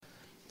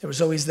there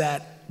was always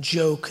that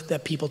joke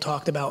that people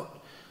talked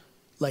about,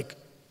 like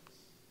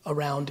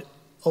around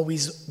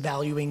always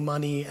valuing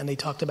money, and they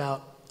talked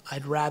about,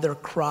 I'd rather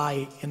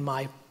cry in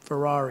my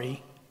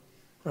Ferrari,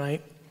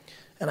 right?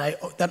 And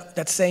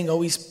that saying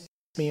always pissed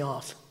me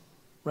off,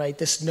 right?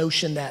 This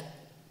notion that,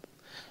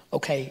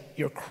 okay,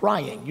 you're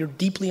crying, you're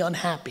deeply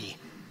unhappy,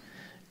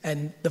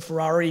 and the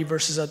Ferrari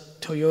versus a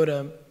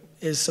Toyota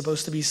is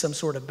supposed to be some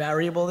sort of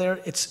variable there.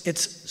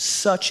 It's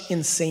such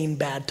insane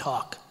bad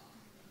talk.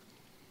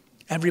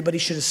 Everybody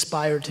should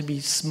aspire to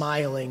be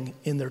smiling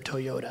in their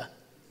Toyota.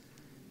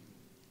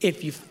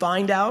 If you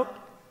find out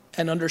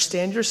and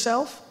understand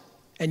yourself,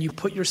 and you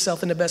put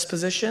yourself in the best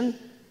position,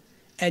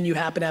 and you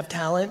happen to have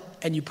talent,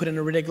 and you put in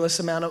a ridiculous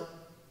amount of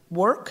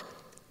work,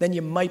 then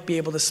you might be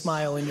able to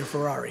smile in your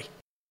Ferrari.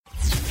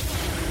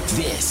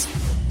 This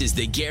is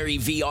the Gary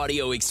V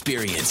Audio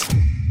Experience.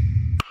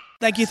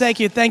 Thank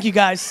you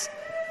guys.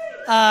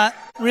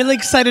 Really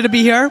excited to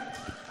be here.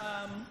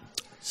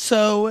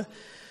 So, a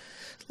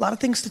lot of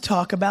things to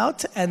talk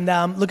about, and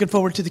looking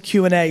forward to the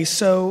Q&A.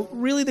 So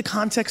really the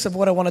context of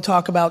what I want to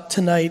talk about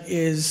tonight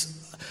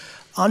is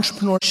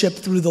entrepreneurship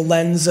through the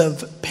lens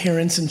of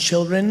parents and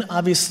children.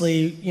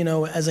 Obviously, you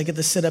know, as I get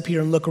to sit up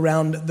here and look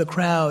around the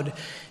crowd,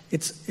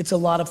 it's a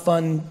lot of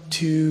fun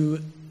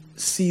to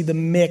see the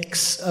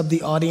mix of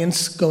the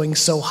audience going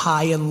so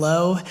high and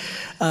low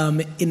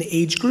in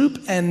age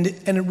group, and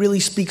it really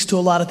speaks to a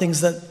lot of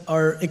things that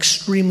are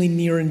extremely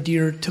near and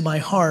dear to my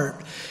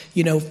heart.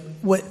 You know,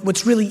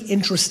 what's really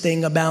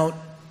interesting about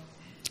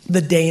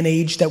the day and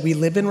age that we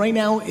live in right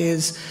now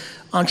is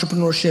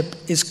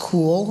entrepreneurship is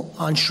cool.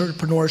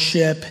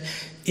 Entrepreneurship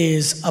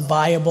is a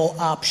viable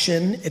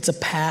option. It's a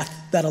path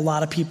that a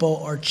lot of people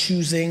are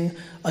choosing,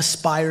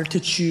 aspire to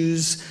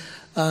choose,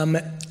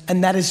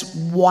 and that is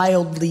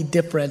wildly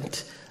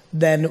different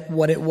than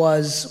what it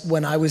was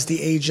when I was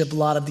the age of a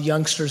lot of the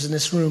youngsters in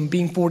this room.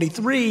 Being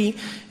 43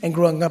 and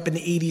growing up in the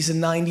 80s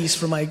and 90s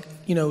for my,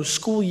 you know,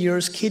 school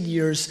years, kid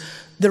years,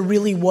 there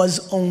really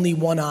was only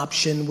one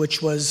option,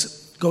 which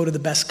was go to the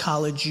best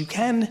college you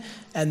can,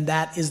 and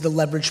that is the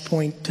leverage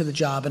point to the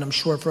job. And I'm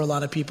sure for a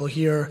lot of people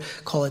here,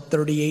 call it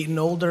 38 and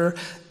older,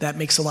 that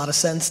makes a lot of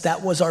sense.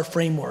 That was our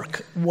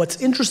framework.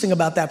 What's interesting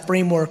about that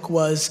framework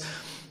was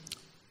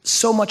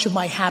so much of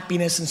my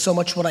happiness and so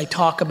much what I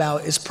talk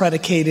about is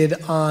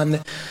predicated on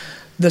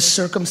the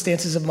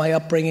circumstances of my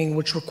upbringing,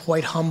 which were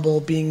quite humble,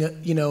 being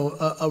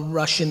a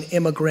Russian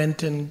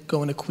immigrant and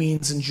going to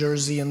Queens and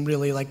Jersey and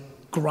really like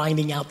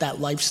grinding out that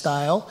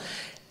lifestyle.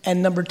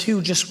 And number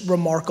two, just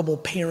remarkable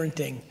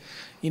parenting.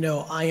 You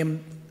know, I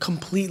am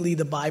completely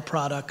the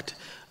byproduct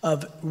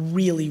of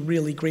really,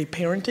 really great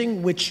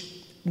parenting, which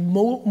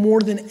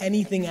more than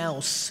anything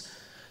else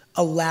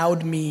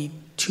allowed me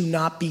to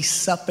not be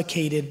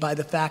suffocated by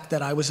the fact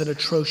that I was an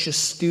atrocious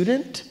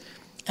student,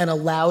 and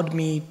allowed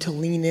me to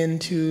lean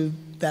into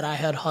that I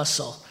had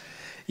hustle.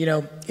 You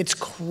know, it's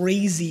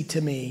crazy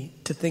to me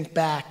to think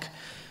back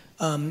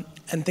and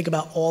think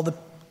about all the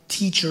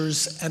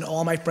teachers and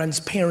all my friends'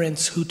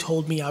 parents who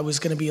told me I was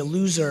going to be a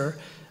loser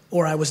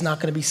or I was not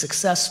going to be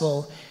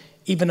successful,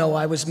 even though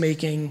I was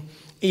making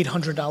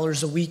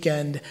 $800 a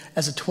weekend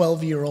as a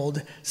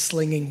 12-year-old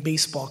slinging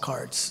baseball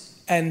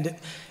cards. And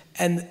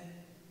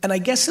I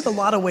guess in a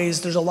lot of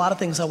ways, there's a lot of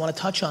things I want to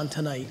touch on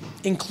tonight,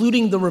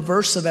 including the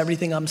reverse of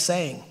everything I'm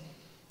saying.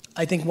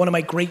 I think one of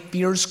my great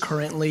fears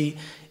currently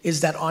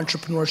is that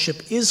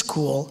entrepreneurship is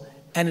cool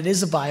and it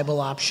is a viable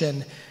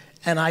option.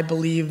 And I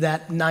believe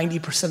that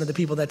 90% of the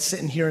people that sit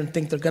in here and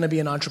think they're going to be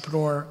an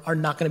entrepreneur are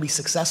not going to be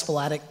successful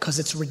at it because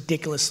it's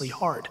ridiculously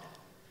hard.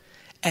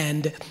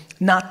 And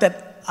not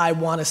that I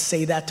want to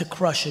say that to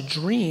crush a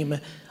dream.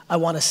 I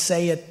want to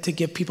say it to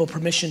give people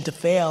permission to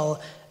fail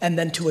and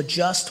then to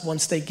adjust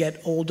once they get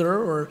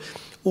older,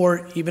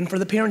 or even for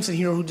the parents in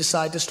here who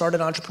decide to start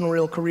an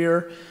entrepreneurial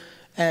career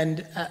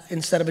and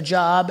instead of a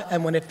job,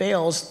 and when it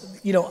fails,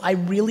 you know, I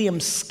really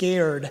am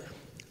scared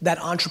that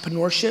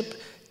entrepreneurship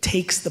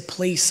takes the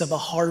place of a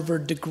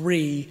Harvard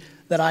degree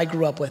that I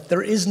grew up with.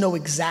 There is no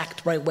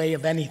exact right way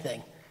of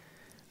anything.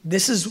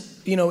 This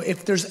is, you know,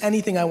 if there's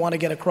anything I want to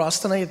get across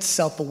tonight, it's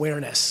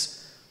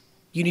self-awareness.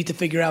 You need to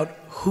figure out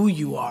who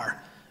you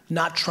are,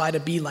 not try to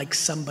be like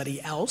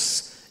somebody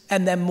else.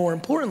 And then more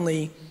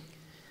importantly,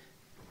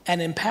 and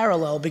in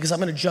parallel, because I'm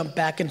going to jump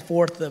back and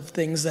forth of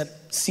things that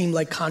seem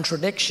like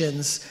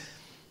contradictions,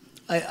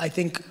 I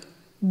think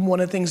one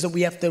of the things that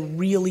we have to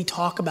really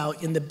talk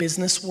about in the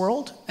business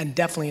world, and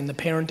definitely in the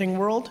parenting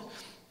world,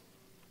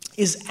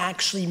 is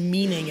actually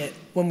meaning it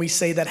when we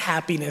say that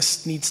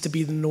happiness needs to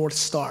be the North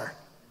Star.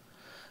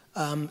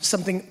 I'm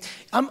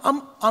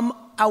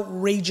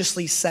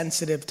outrageously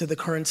sensitive to the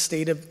current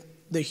state of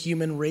the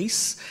human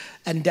race,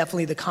 and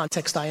definitely the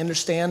context I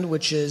understand,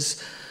 which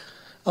is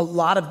a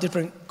lot of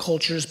different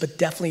cultures, but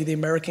definitely the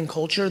American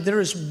culture. There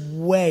is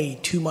way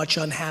too much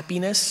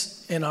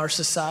unhappiness in our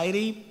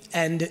society,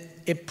 and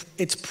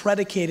it's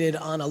predicated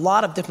on a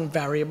lot of different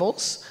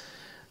variables,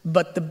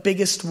 but the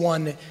biggest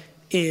one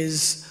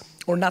is,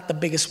 or not the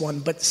biggest one,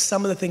 but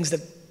some of the things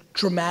that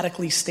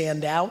dramatically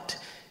stand out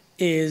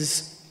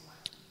is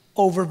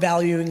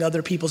overvaluing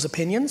other people's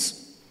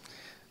opinions,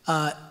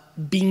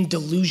 being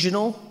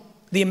delusional.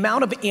 The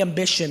amount of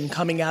ambition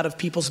coming out of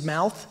people's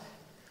mouth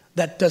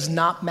that does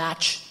not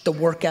match the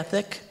work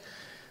ethic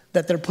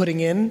that they're putting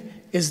in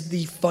is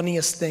the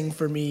funniest thing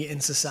for me in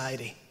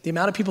society. The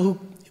amount of people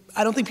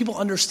I don't think people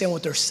understand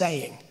what they're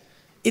saying.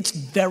 It's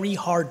very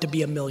hard to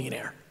be a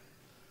millionaire.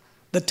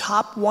 The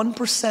top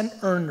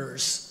 1%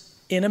 earners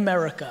in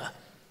America,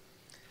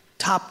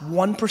 top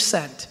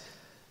 1%,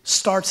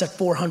 starts at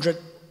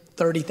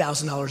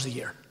 $430,000 a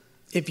year.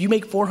 If you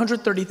make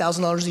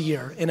 $430,000 a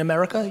year in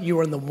America, you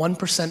are in the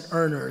 1%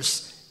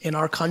 earners in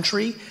our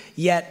country,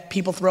 yet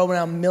people throw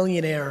around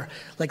millionaire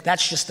like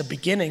that's just the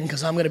beginning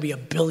because I'm gonna be a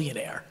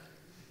billionaire.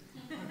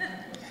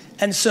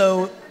 And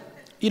so,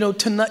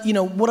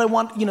 what I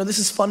want, this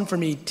is fun for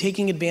me,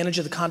 taking advantage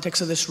of the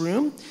context of this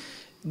room,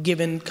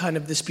 given kind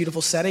of this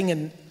beautiful setting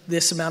and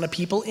this amount of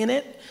people in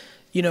it.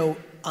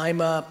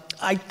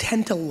 I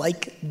tend to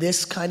like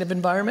this kind of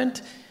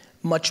environment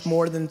much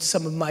more than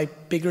some of my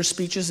bigger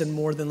speeches and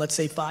more than, let's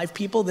say, 5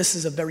 people. This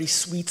is a very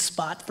sweet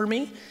spot for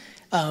me.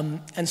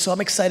 And so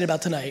I'm excited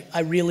about tonight.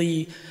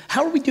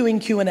 How are we doing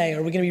Q&A?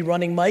 Are we gonna be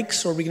running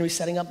mics or are we gonna be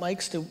setting up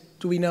mics?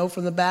 Do we know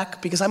from the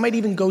back? Because I might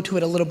even go to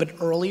it a little bit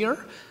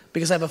earlier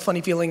because I have a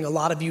funny feeling a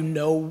lot of you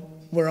know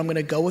where I'm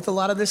gonna go with a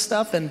lot of this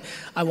stuff, and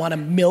I wanna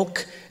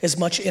milk as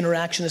much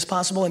interaction as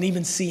possible, and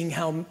even seeing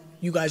how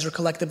you guys are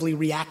collectively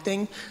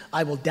reacting,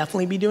 I will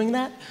definitely be doing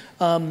that.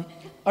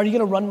 Are you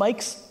gonna run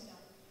mics?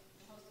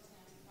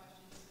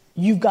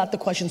 You've got the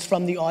questions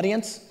from the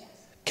audience?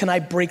 Can I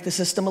break the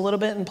system a little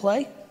bit and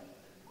play?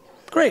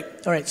 Great.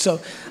 All right, so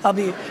I'll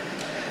be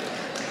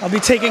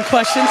taking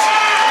questions.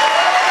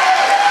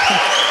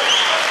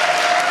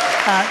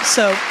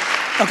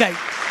 Okay.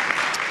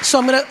 So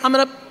I'm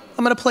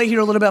gonna play here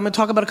a little bit. I'm gonna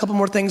talk about a couple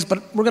more things,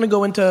 but we're gonna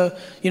go into,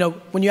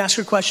 when you ask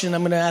your question,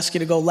 I'm gonna ask you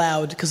to go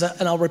loud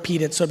and I'll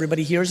repeat it so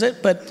everybody hears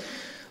it. But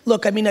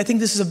look, I think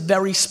this is a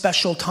very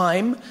special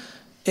time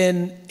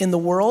in the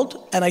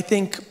world, and I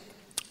think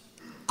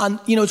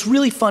it's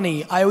really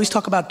funny. I always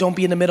talk about don't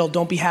be in the middle,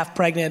 don't be half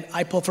pregnant.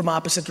 I pull from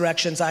opposite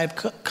directions. I have,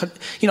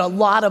 a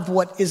lot of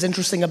what is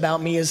interesting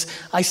about me is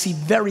I see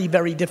very,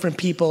 very different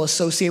people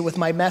associated with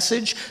my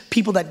message,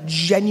 people that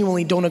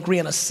genuinely don't agree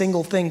on a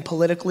single thing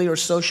politically or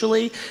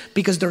socially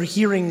because they're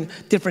hearing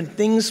different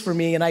things from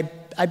me, and I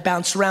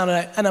bounce around,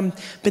 and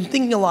I've been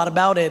thinking a lot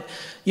about it,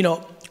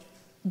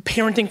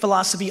 parenting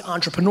philosophy,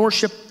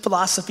 entrepreneurship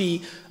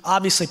philosophy,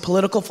 obviously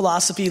political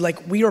philosophy.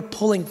 Like, we are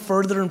pulling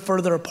further and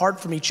further apart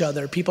from each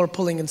other. People are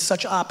pulling in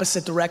such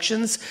opposite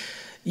directions,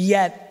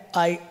 yet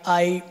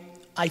I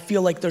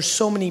feel like there's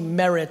so many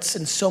merits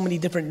and so many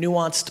different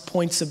nuanced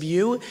points of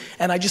view,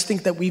 and I just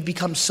think that we've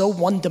become so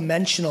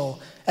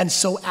one-dimensional and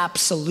so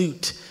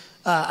absolute.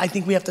 I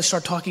think we have to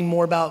start talking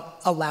more about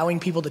allowing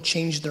people to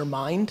change their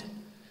mind.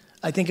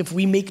 I think if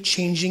we make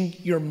changing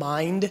your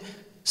mind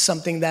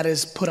something that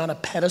is put on a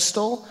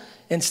pedestal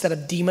instead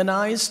of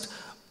demonized,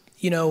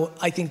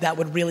 I think that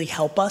would really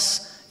help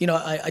us.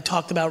 I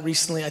talked about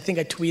recently, I think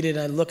I tweeted and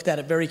I looked at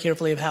it very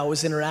carefully of how it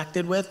was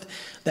interacted with,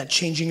 that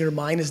changing your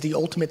mind is the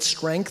ultimate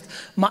strength.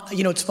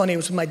 It's funny, I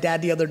was with my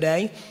dad the other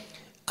day.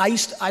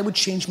 I would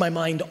change my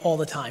mind all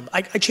the time.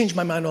 I change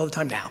my mind all the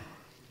time now.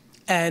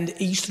 And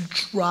it used to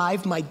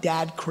drive my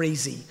dad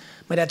crazy.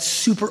 My dad's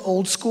super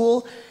old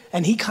school,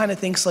 and he kind of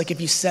thinks like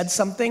if you said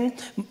something,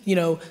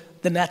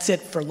 then that's it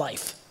for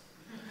life.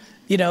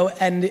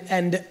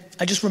 And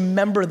I just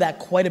remember that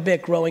quite a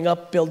bit growing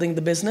up, building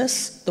the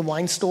business, the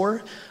wine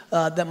store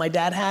that my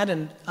dad had,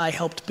 and I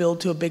helped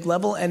build to a big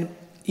level. And,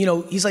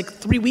 he's like,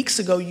 3 weeks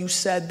ago, you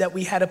said that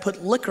we had to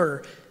put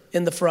liquor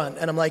in the front.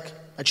 And I'm like,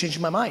 I changed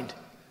my mind.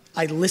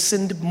 I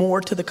listened more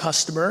to the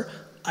customer.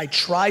 I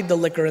tried the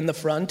liquor in the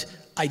front.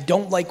 I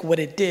don't like what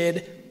it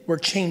did. We're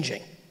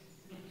changing.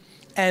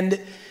 And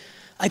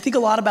I think a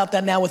lot about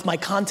that now with my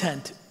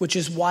content, which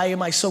is why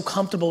am I so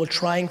comfortable with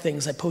trying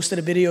things. I posted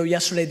a video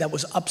yesterday that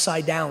was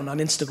upside down on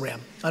Instagram.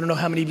 I don't know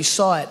how many of you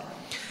saw it.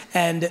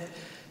 And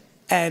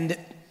then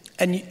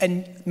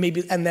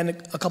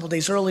a couple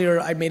days earlier,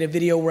 I made a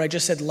video where I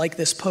just said like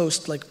this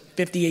post like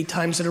 58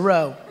 times in a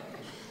row.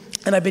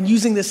 And I've been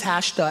using this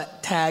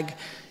hashtag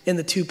in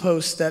the 2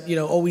 posts that,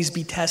 always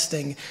be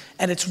testing.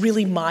 And it's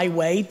really my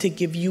way to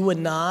give you a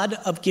nod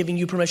of giving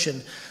you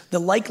permission. The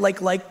like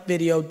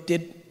video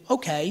did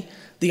okay.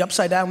 The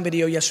upside down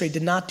video yesterday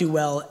did not do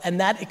well,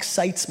 and that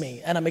excites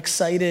me. And I'm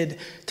excited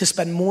to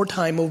spend more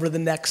time over the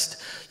next,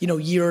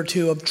 year or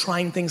two of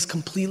trying things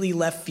completely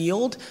left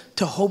field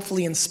to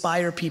hopefully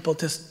inspire people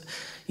to,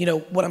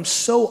 what I'm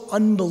so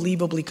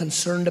unbelievably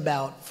concerned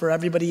about for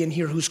everybody in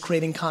here who's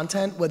creating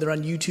content, whether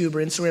on YouTube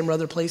or Instagram or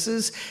other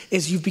places,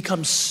 is you've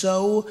become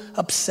so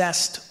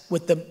obsessed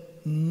with the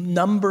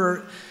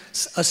number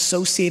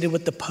associated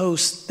with the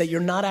post that you're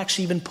not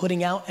actually even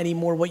putting out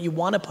anymore what you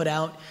want to put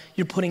out.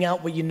 You're putting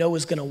out what you know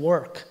is going to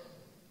work.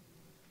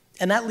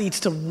 And that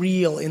leads to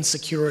real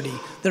insecurity.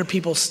 There are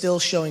people still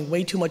showing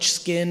way too much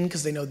skin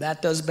because they know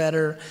that does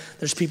better.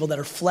 There's people that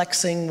are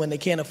flexing when they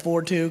can't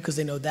afford to because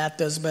they know that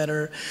does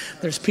better.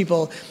 There's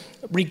people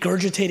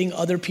regurgitating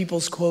other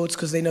people's quotes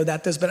because they know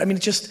that does, but I mean,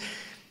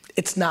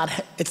 it's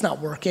not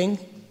working,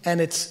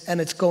 and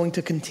it's going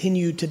to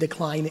continue to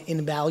decline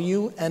in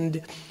value.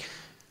 And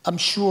I'm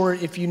sure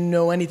if you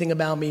know anything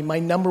about me, my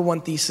number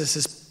one thesis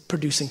is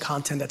producing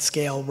content at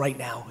scale right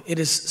now. It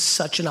is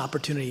such an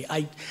opportunity.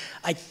 I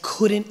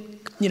couldn't,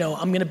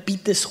 I'm gonna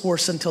beat this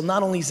horse until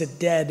not only is it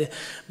dead,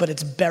 but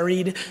it's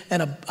buried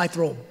and I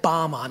throw a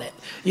bomb on it,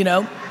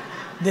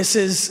 This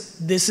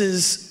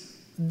is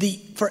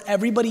for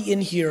everybody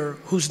in here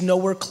who's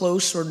nowhere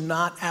close or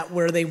not at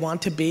where they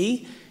want to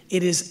be,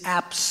 it is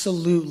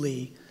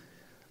absolutely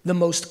the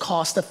most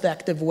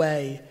cost-effective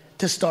way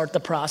to start the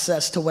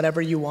process to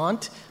whatever you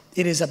want.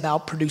 It is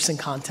about producing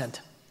content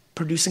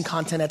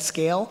at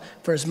scale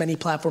for as many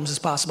platforms as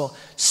possible.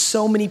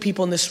 So many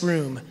people in this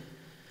room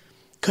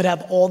could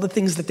have all the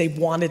things that they've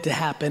wanted to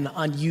happen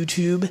on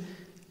YouTube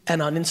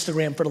and on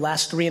Instagram for the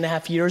last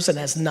 3.5 years and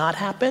has not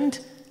happened,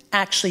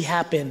 actually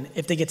happen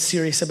if they get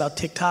serious about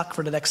TikTok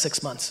for the next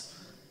 6 months.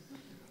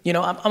 I'm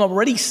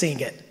already seeing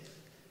it.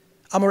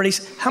 How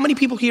many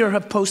people here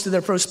have posted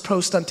their first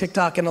post on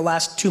TikTok in the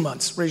last 2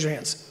 months? Raise your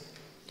hands.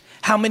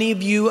 How many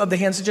of you, of the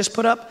hands that just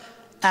put up,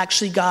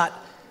 actually got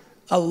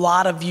a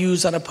lot of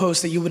views on a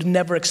post that you would have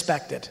never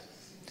expected?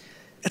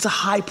 It's a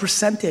high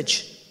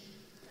percentage.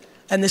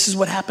 And this is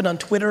what happened on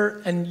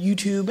Twitter and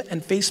YouTube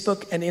and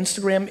Facebook and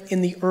Instagram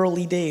in the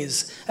early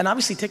days. And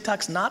obviously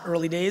TikTok's not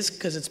early days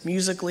because it's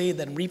Musical.ly,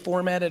 then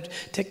reformatted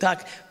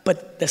TikTok,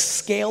 but the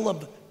scale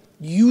of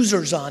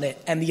users on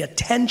it and the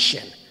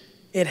attention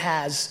it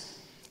has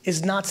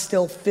is not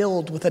still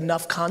filled with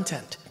enough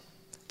content.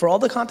 For all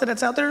the content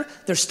that's out there,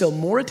 there's still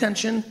more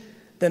attention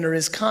than there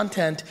is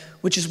content,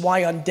 which is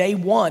why on day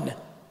one,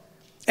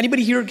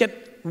 anybody here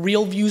get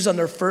real views on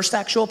their first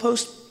actual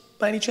post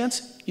by any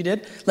chance? You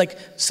did? Like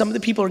some of the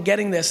people are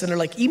getting this and they're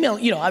like, email,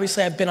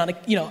 obviously I've been on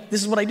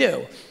this is what I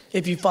do.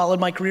 If you followed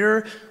my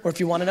career or if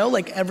you want to know,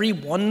 like every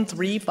 1,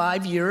 3,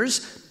 5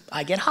 years,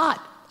 I get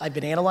hot. I've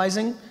been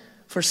analyzing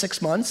for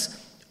 6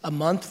 months, a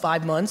month,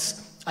 5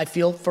 months. I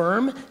feel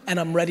firm and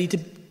I'm ready to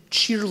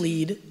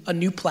cheerlead a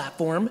new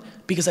platform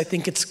because I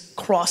think it's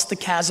crossed the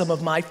chasm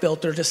of my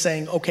filter to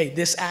saying, okay,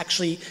 this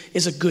actually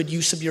is a good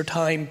use of your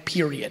time,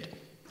 period.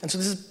 And so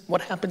this is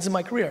what happens in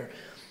my career.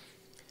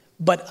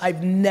 But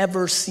I've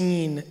never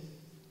seen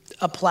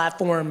a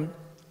platform,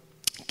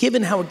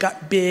 given how it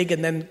got big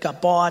and then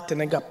got bought and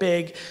then got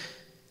big,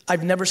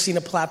 I've never seen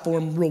a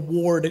platform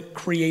reward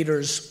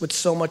creators with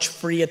so much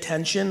free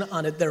attention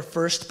on their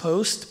first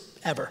post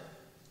ever.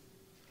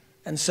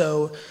 And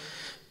so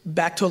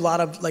back to a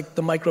lot of like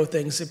the micro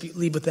things, if you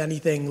leave with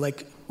anything,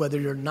 like whether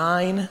you're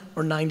 9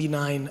 or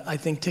 99, I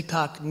think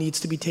TikTok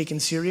needs to be taken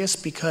serious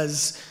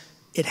because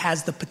it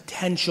has the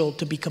potential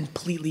to be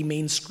completely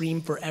mainstream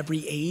for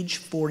every age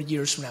 4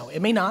 years from now.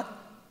 It may not.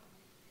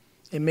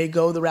 It may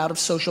go the route of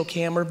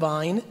Socialcam or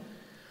Vine,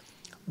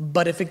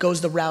 but if it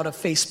goes the route of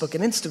Facebook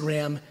and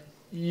Instagram,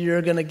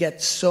 you're gonna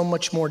get so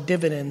much more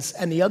dividends.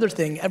 And the other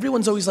thing,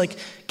 everyone's always like,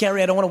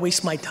 Gary, I don't wanna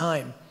waste my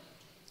time.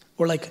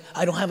 Or like,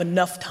 I don't have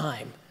enough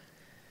time.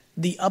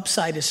 The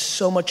upside is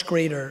so much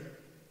greater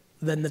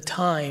than the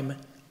time,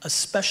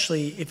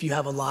 especially if you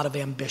have a lot of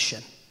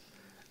ambition.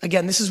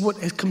 Again, this is what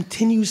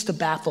continues to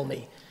baffle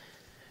me.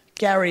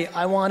 Gary,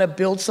 I want to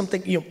build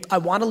something, I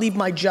want to leave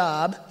my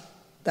job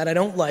that I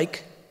don't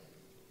like,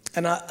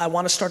 and I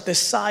want to start this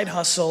side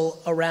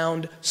hustle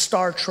around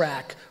Star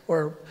Trek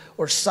or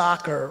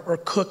soccer or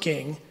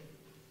cooking,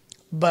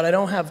 but I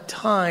don't have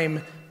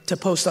time to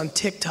post on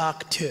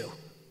TikTok too.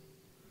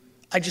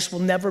 I just will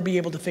never be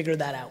able to figure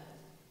that out.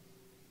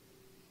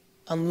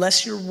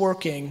 Unless you're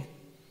working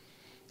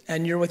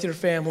and you're with your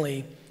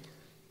family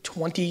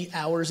 20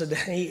 hours a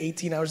day,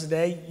 18 hours a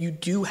day, you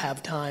do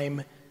have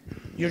time.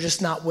 You're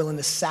just not willing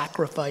to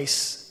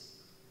sacrifice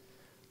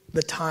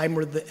the time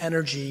or the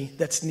energy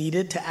that's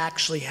needed to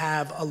actually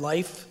have a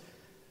life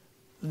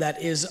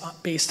that is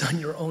based on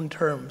your own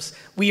terms.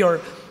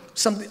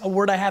 A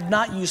word I have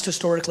not used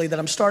historically that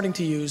I'm starting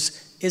to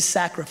use is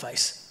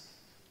sacrifice.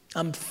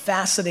 I'm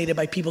fascinated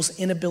by people's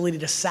inability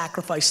to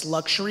sacrifice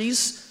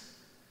luxuries.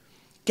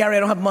 Gary, I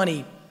don't have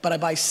money, but I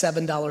buy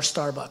 $7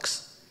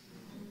 Starbucks.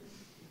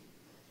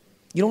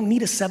 You don't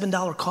need a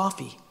 $7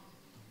 coffee,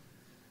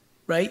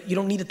 right? You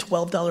don't need a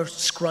 $12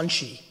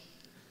 scrunchie.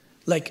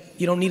 Like,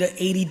 you don't need an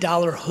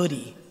 $80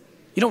 hoodie.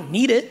 You don't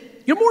need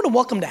it. You're more than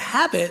welcome to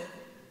have it,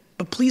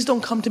 but please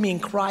don't come to me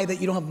and cry that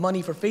you don't have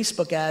money for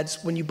Facebook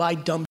ads when you buy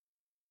dumb.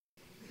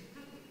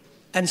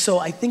 And so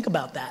I think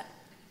about that.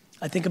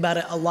 I think about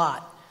it a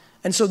lot.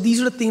 And so these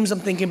are the themes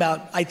I'm thinking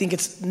about. I think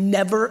it's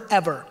never,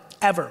 ever,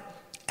 ever,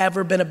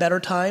 ever been a better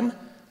time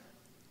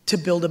to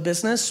build a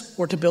business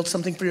or to build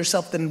something for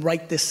yourself than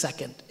right this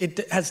second.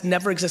 It has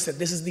never existed.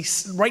 This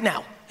is right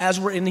now, as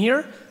we're in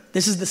here,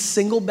 this is the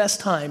single best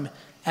time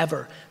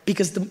ever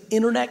because the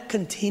internet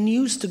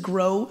continues to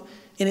grow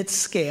in its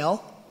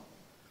scale,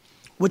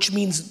 which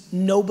means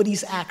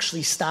nobody's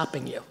actually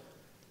stopping you.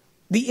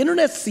 The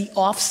internet's the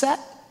offset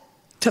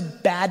to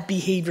bad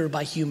behavior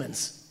by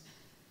humans.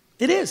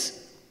 It is.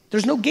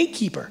 There's no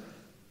gatekeeper.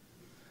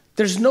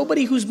 There's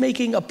nobody who's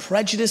making a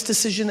prejudice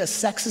decision, a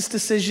sexist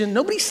decision.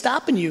 Nobody's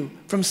stopping you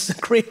from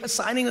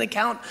signing an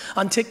account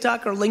on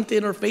TikTok or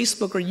LinkedIn or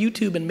Facebook or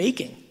YouTube and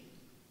making.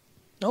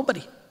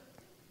 Nobody.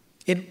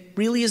 It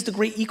really is the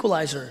great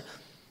equalizer.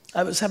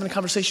 I was having a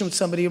conversation with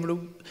somebody over the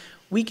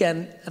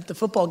weekend at the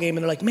football game,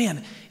 and they're like,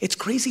 man, it's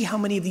crazy how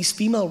many of these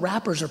female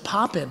rappers are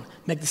popping.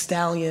 Meg Thee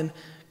Stallion,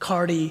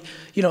 Cardi,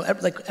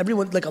 like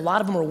everyone, like a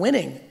lot of them are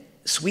winning.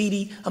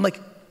 Sweetie. I'm like,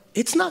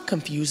 it's not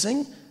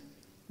confusing.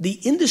 The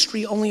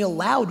industry only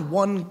allowed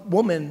one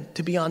woman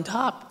to be on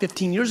top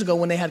 15 years ago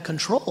when they had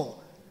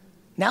control.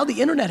 Now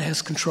the internet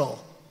has control.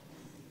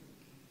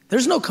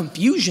 There's no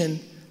confusion.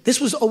 This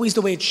was always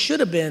the way it should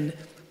have been.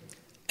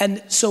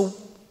 And so,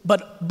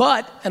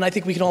 but, and I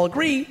think we can all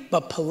agree,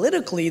 but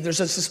politically there's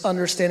this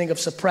understanding of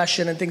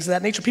suppression and things of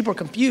that nature. People are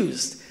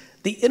confused.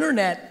 The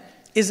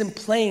internet isn't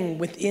playing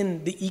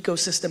within the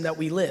ecosystem that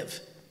we live.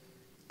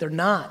 They're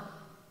not.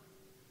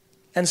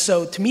 And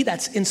so to me,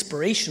 that's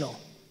inspirational.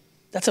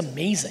 That's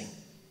amazing.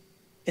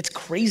 It's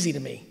crazy to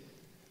me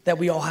that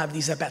we all have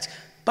these at-bats.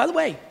 By the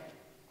way,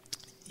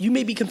 you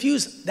may be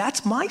confused.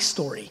 That's my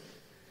story.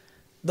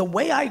 The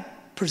way I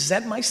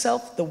present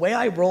myself, the way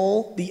I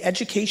roll, the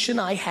education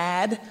I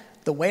had,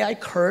 the way I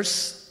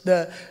curse,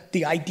 the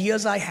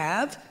ideas I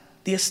have,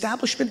 the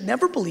establishment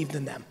never believed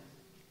in them.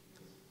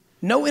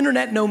 No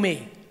internet, no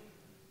me.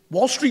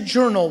 Wall Street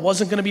Journal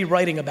wasn't going to be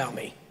writing about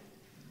me.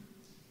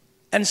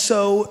 And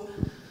so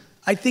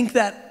I think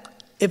that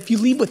if you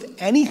leave with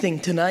anything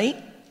tonight,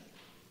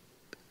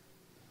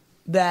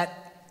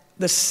 that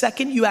the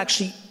second you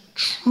actually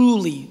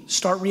truly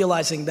start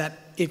realizing that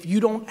if you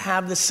don't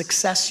have the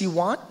success you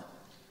want,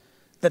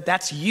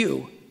 that's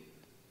you.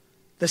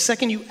 The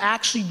second you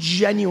actually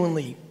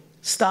genuinely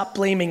stop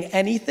blaming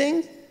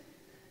anything,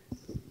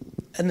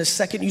 and the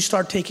second you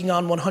start taking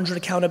on 100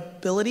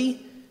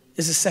 accountability,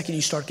 is the second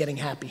you start getting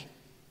happy.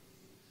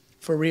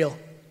 For real.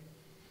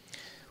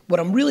 What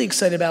I'm really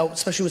excited about,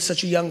 especially with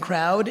such a young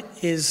crowd,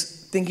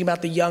 is thinking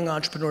about the young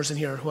entrepreneurs in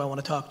here who I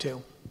want to talk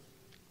to.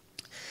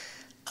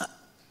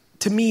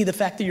 To me, the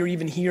fact that you're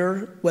even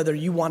here, whether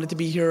you wanted to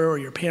be here or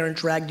your parent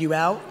dragged you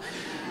out,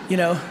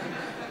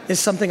 is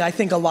something I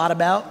think a lot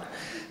about.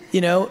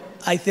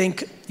 I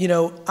think,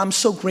 I'm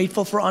so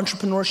grateful for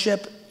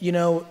entrepreneurship.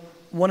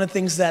 One of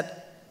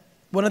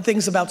the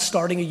things about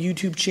starting a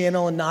YouTube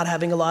channel and not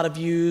having a lot of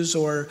views,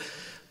 or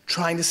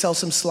trying to sell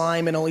some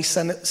slime and only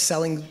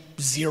selling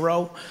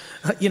zero,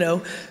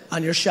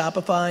 on your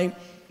Shopify.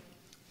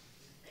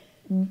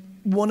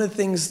 One of the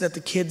things that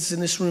the kids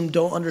in this room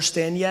don't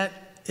understand yet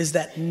is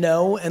that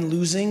no and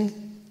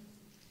losing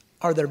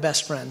are their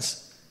best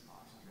friends.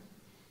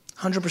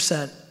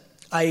 100%.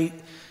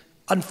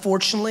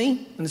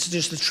 Unfortunately, and this is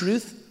just the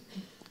truth,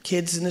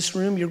 kids in this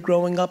room, you're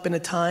growing up in a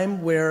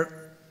time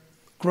where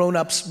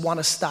grown-ups want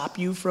to stop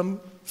you from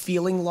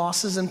feeling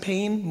losses and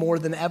pain more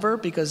than ever,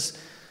 because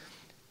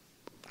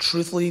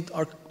truthfully,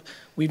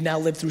 we've now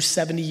lived through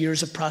 70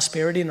 years of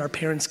prosperity, and our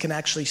parents can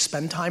actually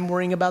spend time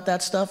worrying about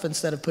that stuff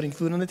instead of putting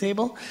food on the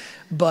table.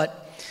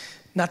 But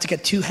not to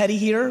get too heady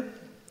here,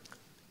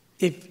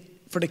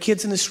 for the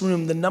kids in this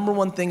room, the number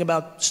one thing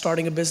about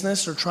starting a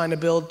business or trying to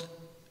build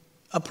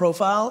a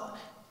profile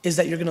is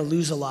that you're going to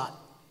lose a lot.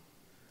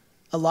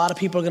 A lot of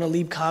people are going to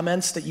leave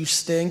comments that you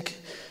stink,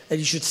 that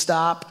you should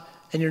stop,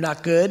 and you're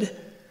not good.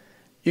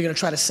 You're going to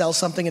try to sell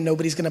something and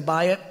nobody's going to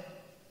buy it.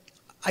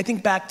 I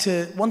think back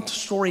to one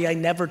story I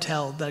never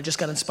tell that I just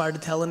got inspired to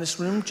tell in this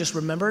room, just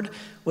remembered,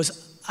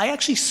 was I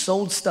actually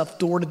sold stuff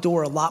door to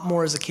door a lot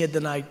more as a kid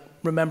than I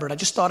remembered. I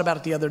just thought about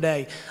it the other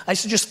day. I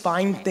used to just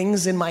find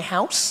things in my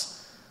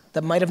house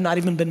that might have not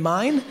even been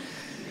mine.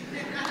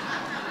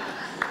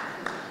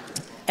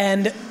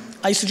 And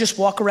I used to just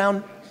walk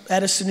around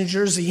Edison, New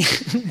Jersey,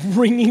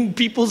 ringing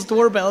people's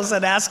doorbells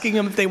and asking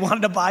them if they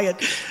wanted to buy it.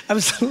 I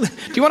was, do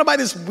you want to buy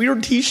this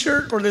weird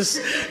t-shirt or this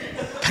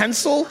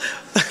pencil?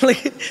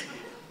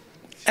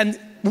 And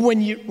when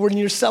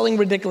you're selling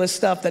ridiculous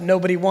stuff that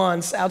nobody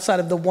wants, outside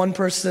of the one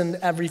person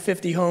every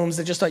 50 homes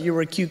that just thought you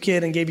were a cute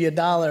kid and gave you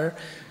 $1,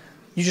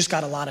 you just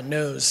got a lot of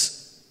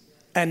no's.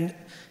 And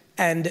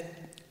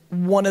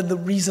one of the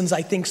reasons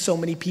I think so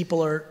many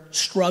people are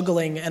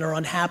struggling and are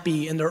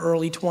unhappy in their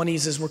early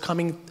 20s is we're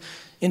coming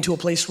into a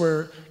place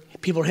where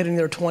people are hitting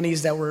their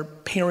 20s that were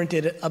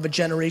parented of a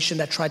generation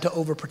that tried to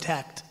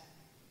overprotect.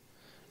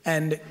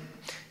 And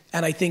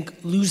I think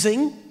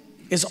losing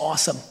is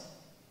awesome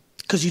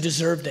because you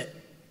deserved it. It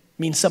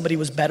means somebody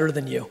was better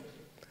than you.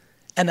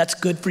 And that's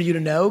good for you to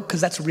know because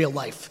that's real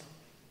life.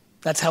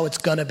 That's how it's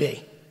gonna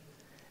be.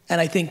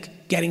 And I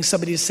think getting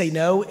somebody to say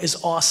no is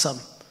awesome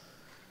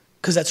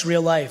because that's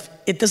real life.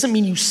 It doesn't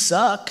mean you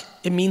suck.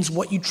 It means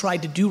what you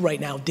tried to do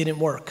right now didn't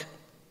work.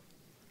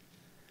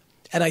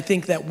 And I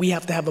think that we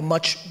have to have a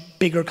much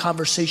bigger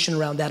conversation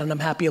around that, and I'm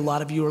happy a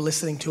lot of you are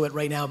listening to it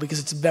right now because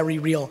it's very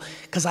real.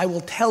 Because I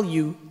will tell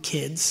you,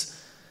 kids,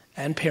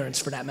 and parents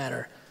for that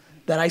matter,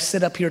 that I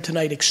sit up here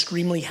tonight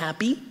extremely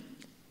happy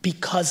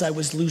because I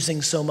was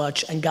losing so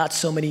much and got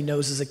so many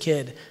no's as a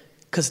kid.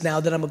 Because now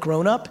that I'm a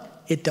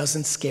grown-up, it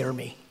doesn't scare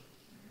me.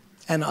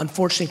 And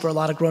unfortunately for a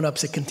lot of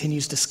grown-ups, it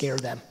continues to scare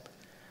them.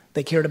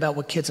 They cared about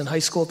what kids in high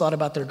school thought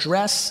about their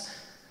dress.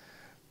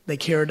 They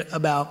cared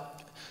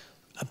about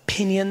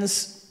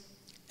opinions,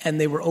 and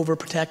they were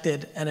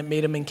overprotected, and it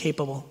made them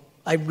incapable.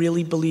 I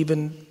really believe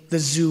in the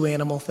zoo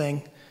animal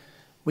thing.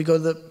 We go to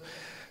the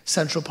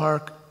Central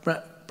Park,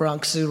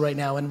 Bronx Zoo right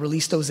now and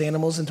release those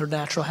animals into their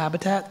natural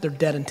habitat, they're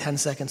dead in 10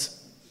 seconds.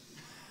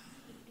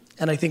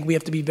 And I think we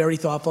have to be very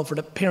thoughtful for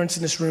the parents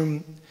in this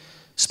room,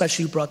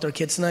 especially who brought their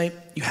kids tonight.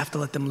 You have to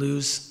let them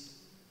lose.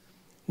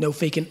 No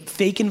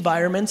fake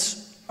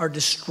environments are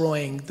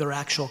destroying their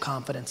actual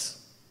confidence.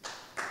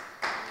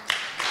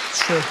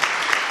 It's true.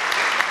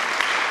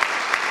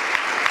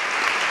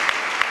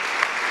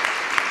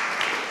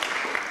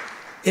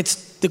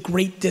 It's the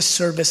great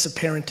disservice of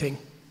parenting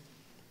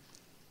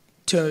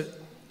to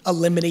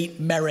eliminate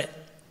merit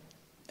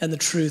and the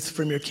truth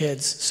from your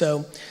kids.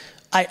 So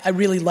I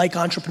really like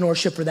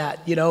entrepreneurship for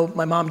that. You know,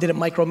 my mom didn't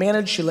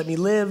micromanage, she let me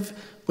live,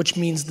 which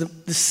means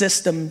the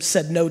system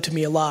said no to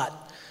me a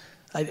lot.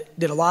 I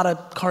did a lot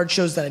of card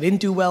shows that I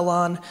didn't do well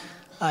on.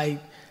 I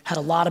had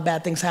a lot of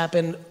bad things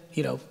happen.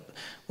 You know,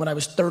 when I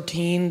was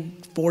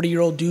 13,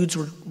 40-year-old dudes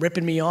were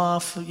ripping me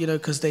off, you know,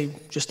 because they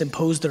just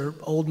imposed their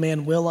old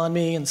man will on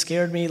me and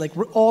scared me. Like,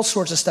 all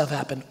sorts of stuff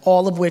happened,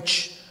 all of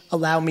which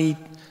allow me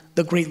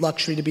the great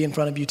luxury to be in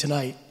front of you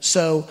tonight.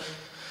 So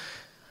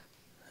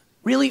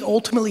really,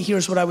 ultimately,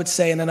 here's what I would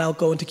say, and then I'll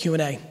go into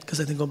Q&A,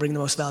 because I think it'll bring the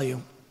most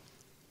value.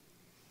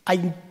 I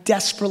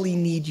desperately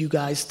need you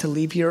guys to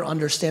leave here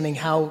understanding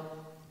how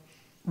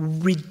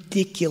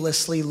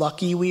ridiculously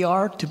lucky we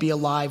are to be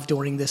alive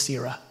during this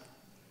era.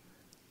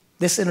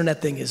 This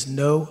internet thing is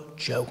no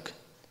joke.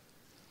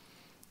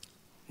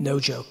 No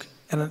joke.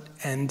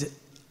 And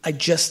I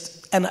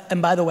just,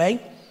 and by the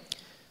way,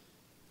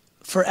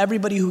 for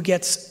everybody who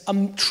gets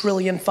 1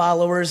 trillion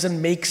followers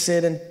and makes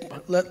it, and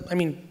I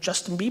mean,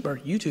 Justin Bieber,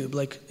 YouTube,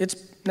 like, it's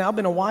now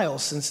been a while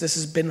since this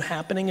has been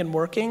happening and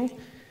working.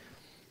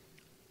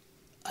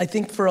 I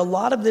think for a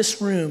lot of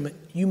this room,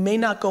 you may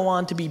not go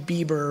on to be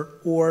Bieber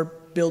or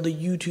build a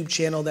YouTube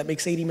channel that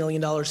makes $80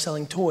 million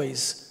selling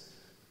toys,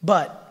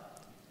 but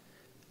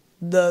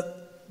the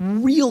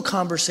real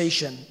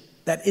conversation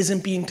that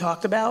isn't being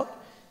talked about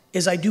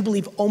is I do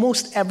believe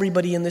almost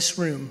everybody in this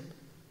room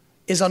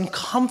is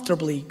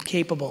uncomfortably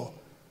capable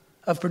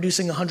of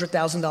producing a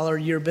 $100,000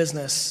 a year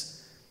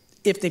business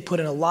if they put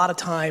in a lot of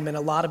time and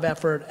a lot of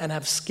effort and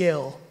have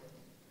skill,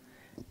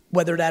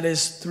 whether that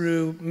is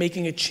through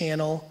making a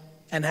channel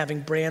and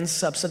having brands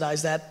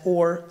subsidize that,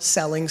 or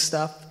selling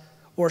stuff,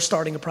 or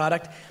starting a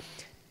product.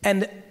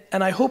 And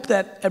I hope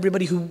that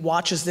everybody who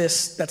watches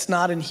this that's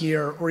not in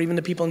here, or even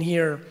the people in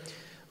here,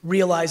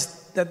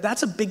 realize that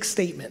that's a big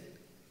statement.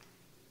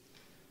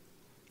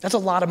 That's a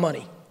lot of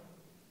money.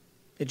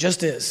 It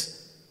just is.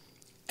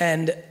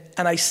 And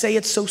I say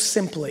it so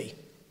simply,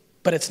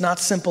 but it's not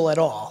simple at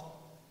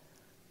all.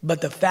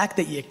 But the fact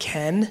that you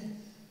can,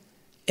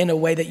 in a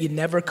way that you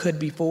never could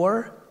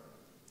before,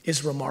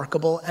 is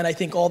remarkable. And I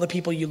think all the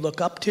people you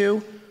look up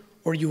to,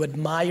 or you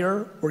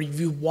admire, or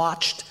you've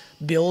watched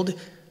build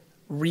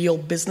real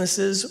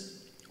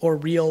businesses or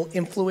real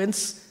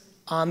influence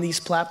on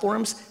these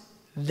platforms,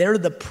 they're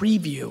the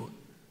preview,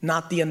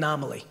 not the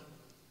anomaly.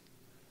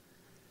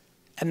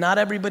 And not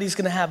everybody's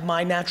gonna have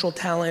my natural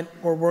talent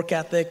or work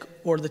ethic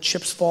or the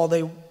chips fall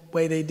the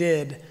way they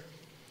did.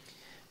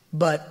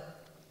 But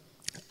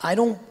I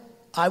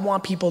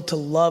want people to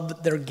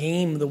love their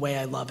game the way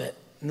I love it,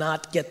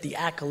 not get the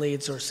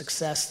accolades or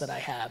success that I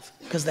have,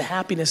 because the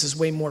happiness is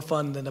way more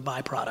fun than the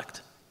byproduct.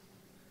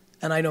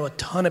 And I know a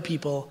ton of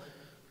people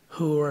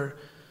who are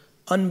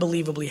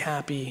unbelievably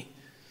happy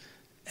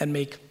and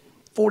make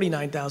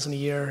 $49,000 a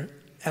year,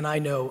 and I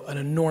know an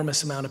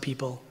enormous amount of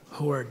people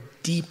who are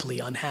deeply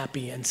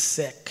unhappy and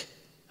sick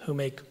who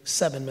make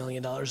 $7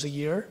 million a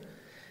year.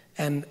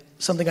 And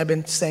something I've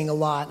been saying a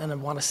lot, and I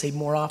want to say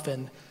more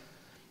often,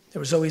 there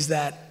was always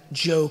that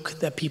joke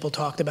that people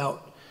talked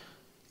about,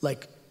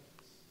 like,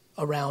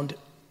 around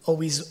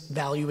always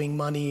valuing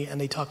money, and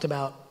they talked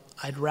about,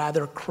 I'd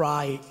rather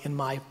cry in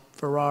my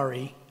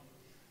Ferrari,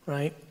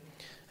 right?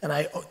 And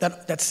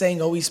that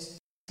saying always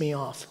pissed me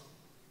off,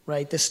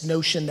 right? This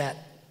notion that,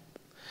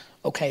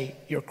 okay,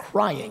 you're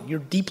crying, you're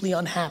deeply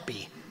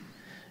unhappy,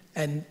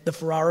 and the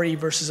Ferrari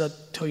versus a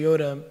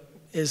Toyota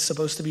is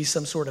supposed to be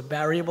some sort of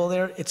variable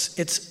there.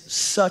 It's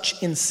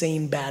such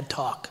insane bad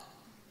talk.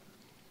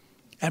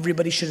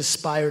 Everybody should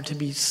aspire to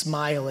be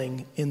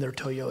smiling in their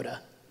Toyota.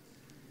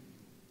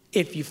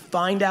 If you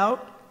find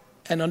out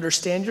and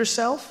understand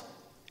yourself,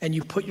 and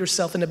you put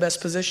yourself in the best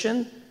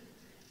position,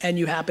 and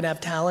you happen to have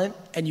talent,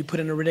 and you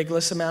put in a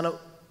ridiculous amount of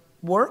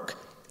work,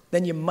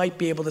 then you might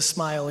be able to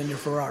smile in your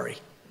Ferrari.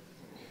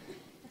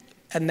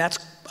 And that's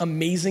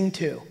amazing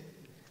too.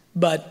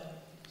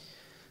 But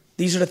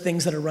these are the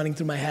things that are running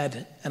through my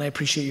head, and I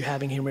appreciate you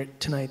having me here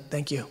tonight.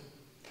 Thank you.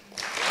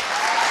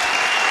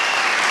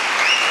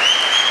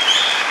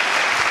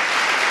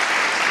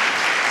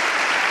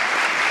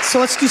 So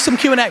let's do some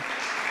Q&A.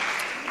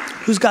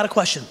 Who's got a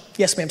question?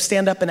 Yes, ma'am,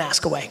 stand up and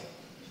ask away.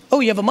 Oh,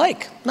 you have a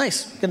mic.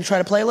 Nice. Gonna try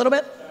to play a little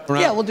bit?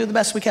 Yeah, we'll do the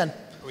best we can.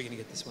 Are we going to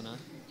get this one on?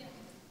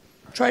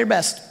 Try your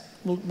best.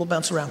 We'll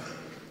bounce around.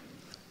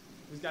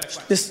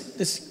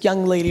 This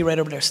young lady right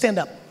over there. Stand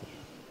up.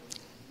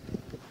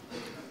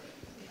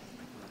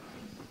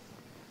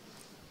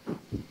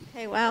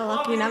 Hey, well,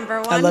 lucky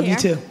number one. I love here. you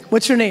too.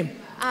 What's your name?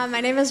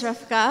 My name is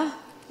Rivka,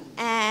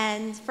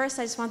 and first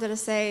I just wanted to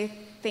say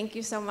thank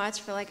you so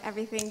much for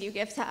everything you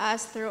give to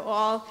us through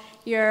all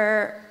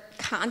your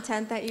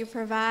content that you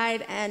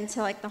provide and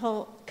to the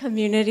whole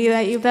community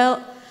that you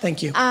built.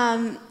 Thank you.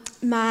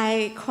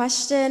 My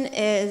question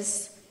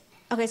is,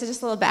 okay, so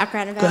just a little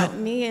background about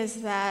me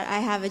is that I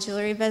have a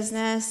jewelry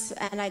business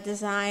and I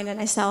design and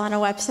I sell on a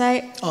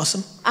website.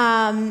 Awesome.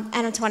 And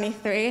I'm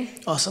 23.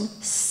 Awesome.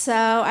 So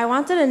I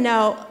wanted to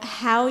know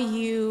how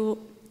you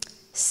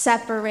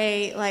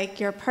separate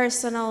your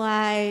personal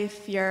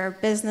life, your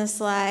business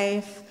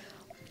life,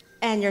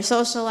 and your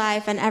social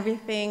life and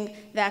everything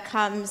that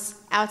comes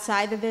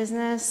outside the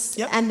business,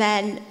 and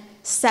then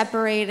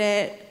separate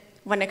it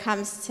when it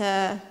comes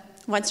to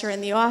once you're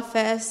in the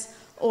office,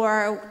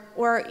 or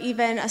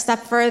even a step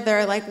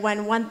further,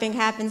 when one thing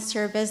happens to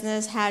your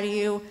business, how do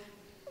you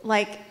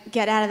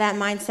get out of that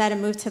mindset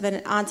and move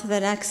on to the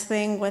next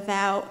thing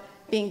without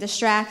being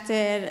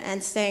distracted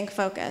and staying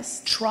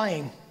focused?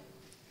 Trying.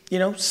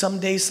 Some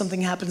days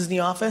something happens in the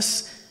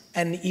office,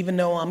 and even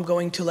though I'm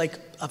going to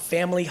a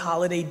family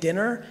holiday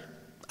dinner,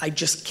 I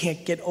just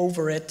can't get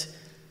over it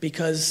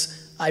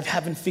because I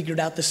haven't figured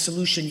out the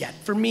solution yet.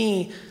 For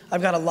me,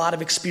 I've got a lot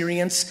of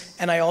experience,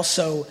 and I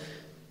also,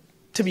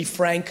 to be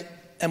frank,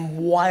 am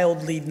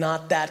wildly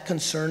not that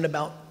concerned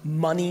about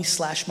money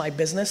 / my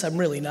business. I'm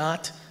really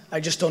not. I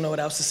just don't know what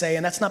else to say.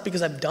 And that's not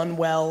because I've done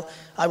well.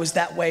 I was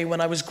that way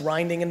when I was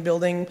grinding and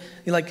building.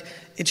 I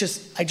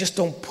just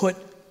don't put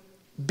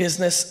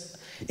business.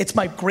 It's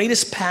my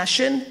greatest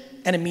passion,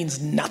 and it means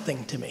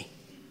nothing to me.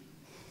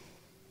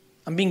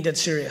 I'm being dead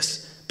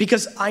serious.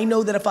 Because I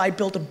know that if I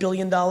built $1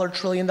 billion, $1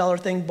 trillion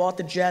thing, bought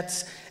the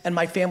jets, and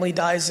my family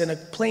dies in a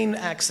plane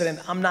accident,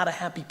 I'm not a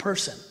happy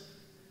person.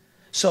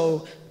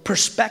 So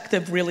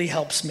perspective really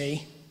helps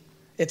me.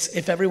 It's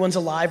if everyone's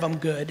alive, I'm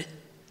good.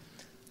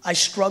 I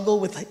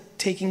struggle with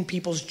taking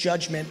people's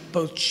judgment,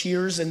 both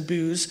cheers and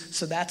boos,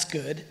 so that's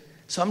good.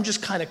 So I'm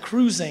just kind of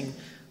cruising.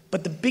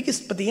 But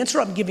the answer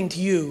I'm giving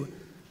to you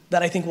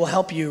that I think will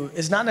help you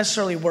is not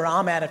necessarily where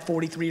I'm at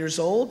 43 years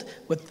old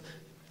with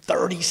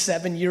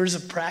 37 years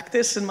of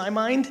practice in my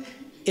mind.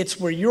 It's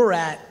where you're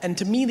at. And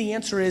to me, the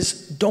answer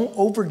is don't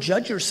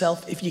overjudge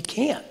yourself if you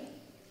can't.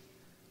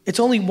 It's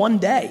only one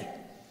day.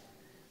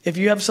 If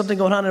you have something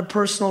going on in a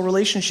personal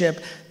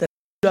relationship that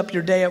screwed up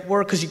your day at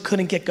work because you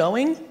couldn't get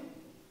going,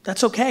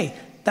 that's okay.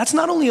 That's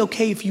not only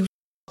okay if you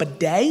a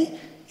day,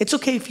 it's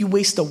okay if you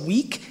waste a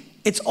week.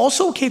 It's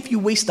also okay if you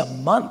waste a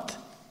month.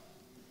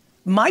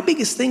 My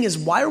biggest thing is,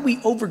 why are we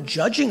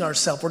overjudging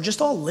ourselves? We're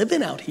just all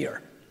living out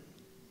here.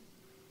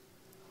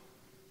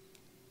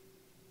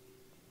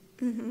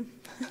 Mm-hmm.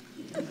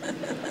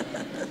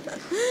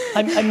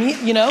 I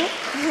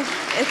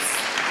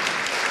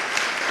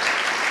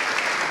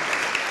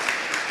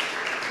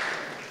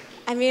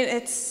mean,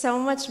 it's so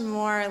much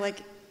more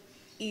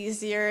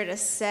easier to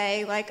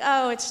say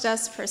oh, it's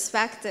just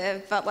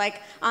perspective, but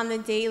on the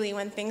daily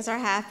when things are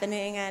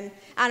happening and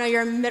I don't know,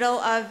 you're in the middle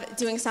of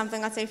doing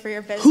something, let's say for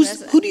your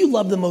business. Who do you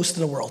love the most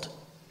in the world?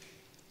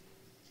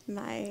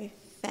 My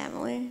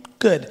family.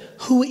 Good.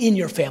 Who in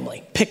your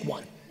family? Pick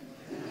one.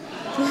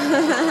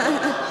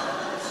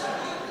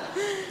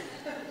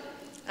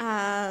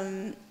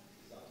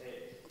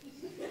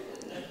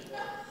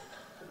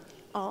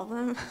 All of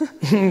them.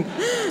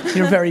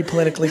 You're very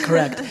politically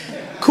correct.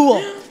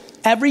 Cool.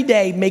 Every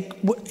day,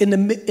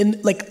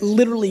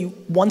 literally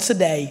once a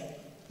day,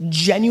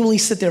 genuinely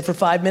sit there for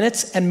 5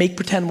 minutes and make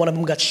pretend one of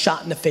them got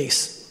shot in the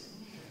face.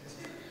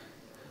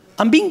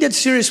 I'm being dead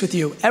serious with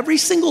you. Every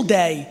single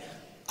day,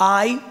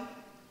 I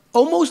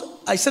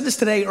said this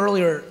today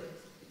earlier,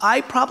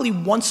 I probably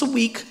once a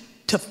week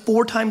to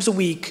 4 times a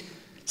week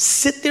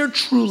sit there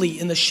truly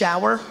in the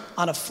shower,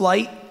 on a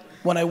flight,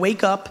 when I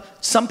wake up.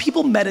 Some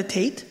people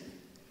meditate,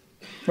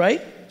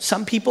 right?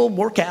 Some people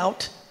work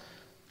out,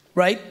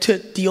 right? To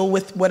deal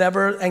with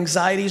whatever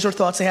anxieties or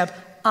thoughts they have.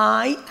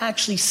 I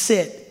actually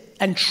sit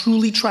and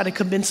truly try to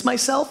convince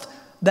myself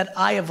that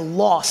I have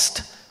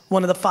lost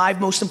one of the 5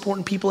 most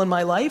important people in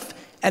my life,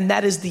 and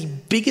that is the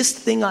biggest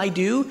thing I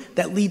do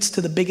that leads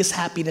to the biggest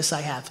happiness I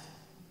have.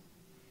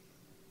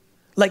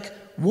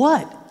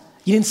 What?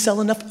 You didn't sell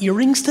enough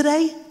earrings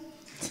today?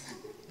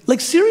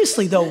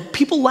 Seriously though,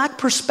 people lack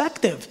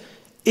perspective.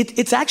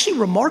 It's actually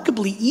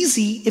remarkably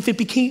easy if it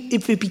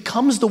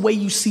becomes the way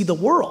you see the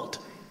world.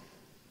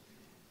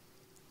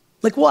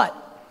 What?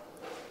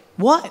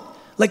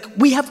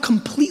 We have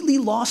completely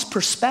lost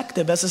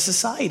perspective as a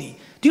society.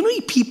 Do you know how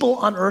many people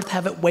on earth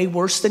have it way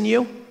worse than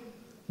you?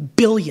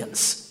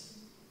 Billions.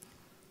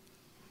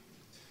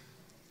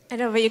 I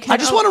know, but you can't. I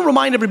just want to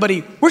remind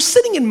everybody, we're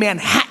sitting in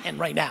Manhattan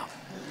right now.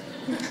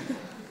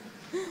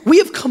 We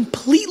have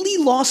completely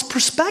lost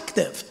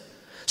perspective.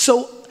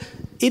 So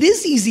it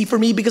is easy for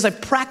me because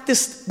I've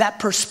practiced that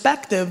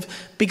perspective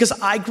because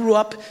I grew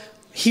up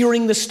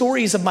hearing the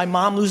stories of my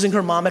mom losing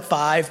her mom at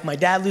 5, my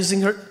dad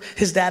losing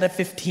his dad at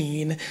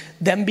 15,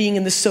 them being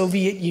in the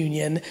Soviet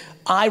Union.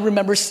 I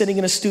remember sitting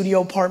in a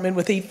studio apartment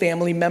with 8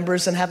 family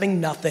members and having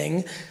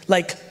nothing.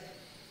 Like,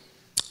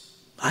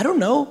 I don't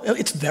know,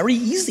 it's very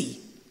easy.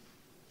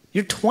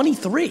 You're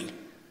 23,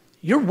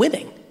 you're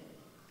winning.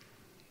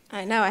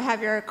 I know, I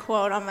have your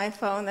quote on my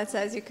phone that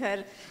says you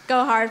could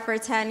go hard for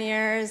 10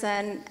 years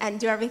and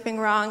do everything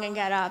wrong and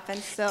get up and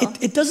still.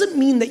 It doesn't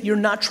mean that you're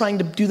not trying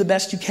to do the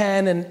best you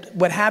can and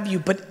what have you,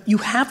 but you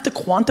have to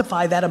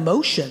quantify that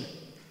emotion.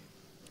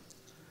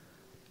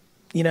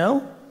 You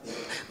know?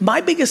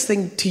 My biggest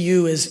thing to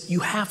you is you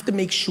have to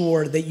make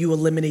sure that you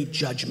eliminate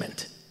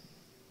judgment.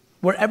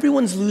 Where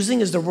everyone's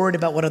losing is they're worried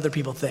about what other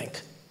people think.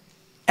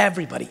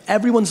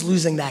 Everyone's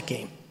losing that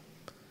game.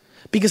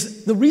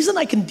 Because the reason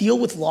I can deal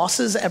with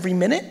losses every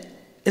minute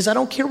is I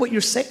don't care what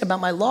you're saying about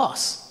my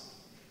loss.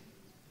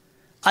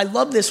 I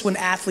love this when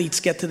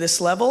athletes get to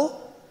this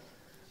level.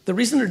 The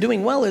reason they're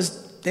doing well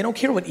is they don't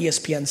care what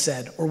ESPN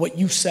said or what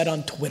you said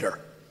on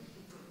Twitter.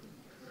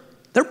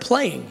 They're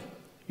playing.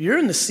 You're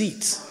in the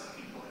seats.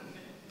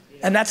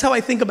 And that's how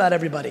I think about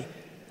everybody.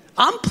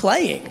 I'm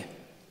playing.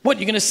 What,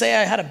 you're gonna say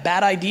I had a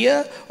bad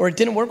idea or it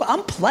didn't work?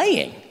 I'm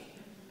playing.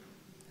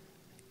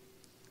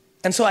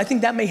 And so I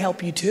think that may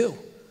help you too.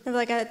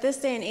 Like at this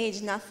day and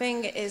age,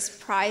 nothing is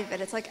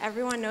private. It's like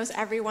everyone knows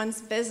everyone's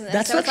business.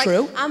 That's so not it's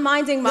true. Like, I'm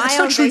minding my That's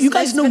own not true. business. You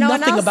guys know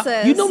nothing about.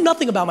 You know else's.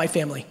 nothing about my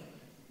family.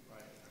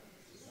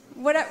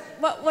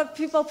 What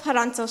people put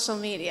on social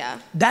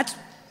media. That's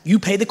you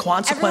pay the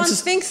Everyone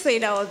consequences. thinks they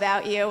know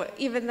about you,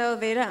 even though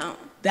they don't.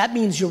 That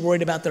means you're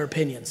worried about their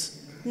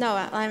opinions. No,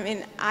 I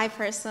mean I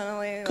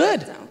personally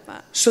Good. don't.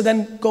 But. So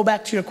then go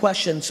back to your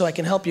question, so I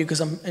can help you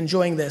because I'm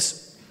enjoying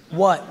this.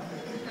 What?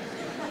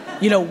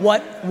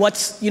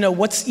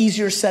 What's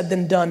easier said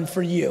than done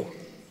for you?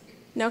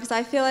 No, because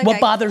I feel like What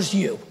bothers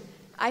you?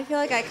 I feel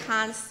like I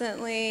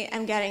constantly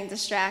am getting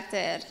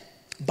distracted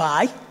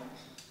By?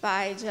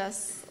 by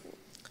just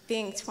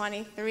being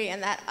 23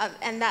 and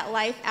that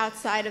life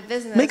outside of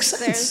business. Makes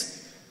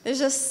sense. There's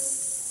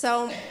just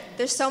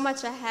there's so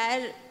much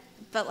ahead,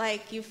 but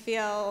like you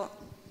feel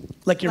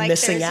Like you're like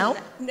missing out?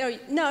 No,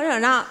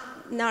 not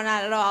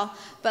at all.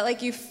 But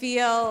like you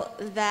feel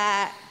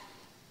that.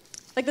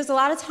 Like there's a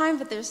lot of time,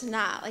 but there's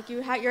not. Like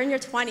you're in your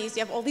 20s, you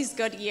have all these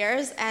good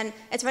years, and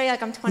it's already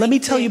like I'm 20. Let me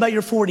tell you about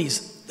your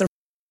 40s. They're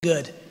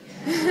good.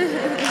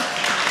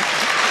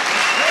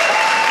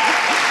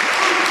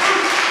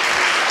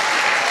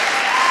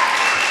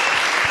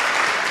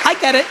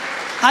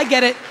 I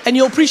get it, and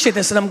you'll appreciate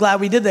this, and I'm glad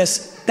we did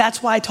this.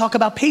 That's why I talk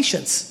about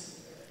patience.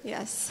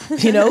 Yes.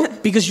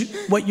 Because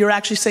what you're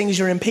actually saying is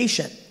you're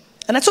impatient,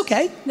 and that's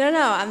okay. No,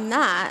 I'm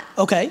not.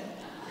 Okay.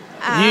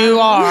 You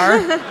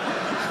are.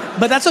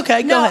 But that's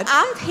okay, go ahead. No,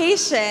 I'm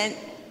patient,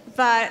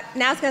 but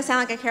now it's gonna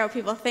sound like I care what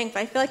people think,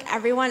 but I feel like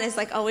everyone is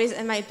like always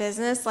in my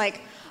business,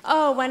 like,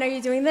 oh, when are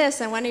you doing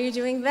this and when are you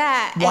doing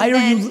that? Why are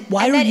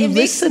you listening? It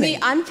makes me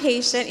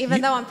impatient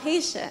even though I'm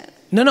patient.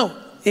 No,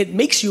 it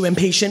makes you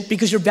impatient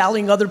because you're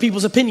valuing other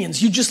people's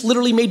opinions. You just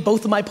literally made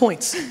both of my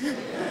points.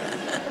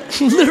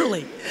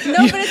 Literally. No,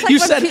 but it's like you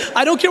said,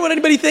 I don't care what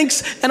anybody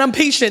thinks and I'm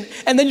patient,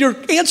 and then your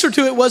answer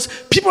to it was,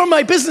 people are in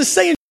my business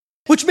saying,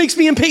 which makes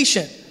me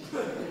impatient.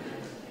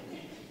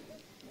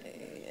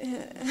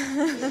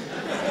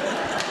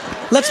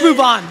 Let's move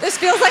on. This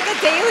feels like a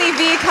Daily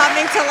V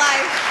coming to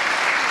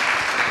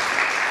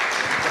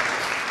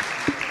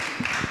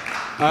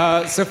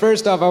life. So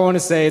first off, I want to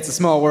say it's a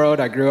small world.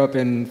 I grew up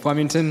in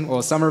Flemington,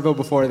 well, Somerville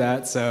before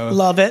that, so.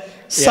 Love it. Yeah.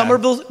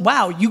 Somerville,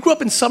 wow, you grew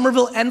up in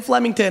Somerville and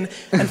Flemington,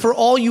 and for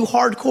all you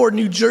hardcore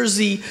New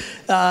Jersey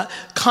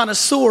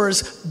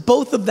connoisseurs,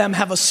 both of them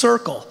have a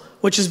circle,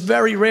 which is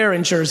very rare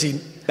in Jersey.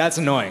 That's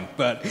annoying,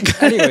 but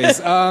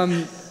anyways,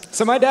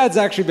 so my dad's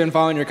actually been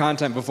following your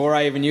content before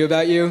I even knew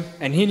about you,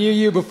 and he knew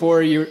you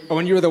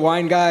when you were the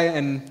wine guy,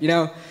 and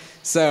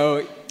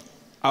so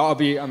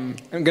I'm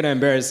gonna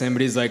embarrass him,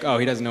 but he's like, oh,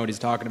 he doesn't know what he's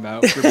talking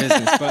about for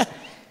business. But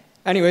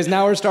anyways,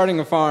 now we're starting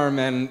a farm,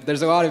 and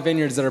there's a lot of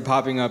vineyards that are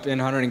popping up in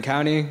Hunterdon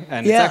County,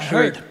 and it's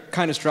actually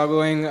kind of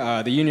struggling.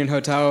 The Union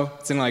Hotel,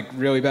 it's in like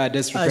really bad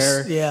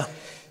disrepair. Yeah.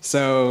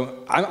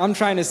 So I'm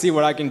trying to see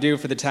what I can do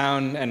for the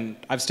town, and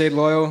I've stayed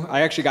loyal.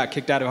 I actually got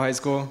kicked out of high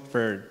school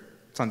for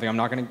something I'm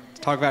not going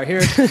to talk about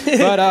here.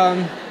 But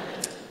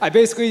I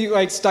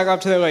basically stuck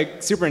up to the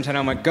superintendent.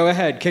 I'm like, go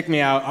ahead, kick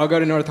me out. I'll go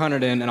to North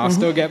Hunterdon, and I'll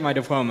still get my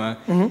diploma.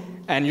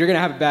 And you're going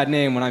to have a bad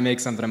name when I make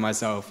something of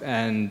myself.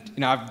 And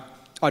I've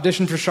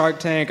auditioned for Shark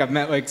Tank. I've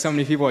met so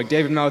many people. Like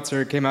David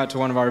Meltzer came out to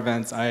one of our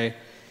events. I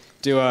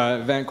do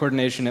event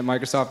coordination at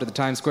Microsoft at the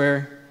Times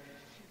Square.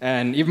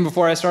 And even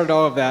before I started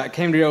all of that, I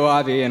came to your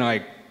lobby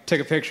and took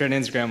a picture on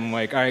Instagram. I'm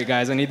like, all right,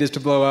 guys, I need this to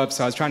blow up,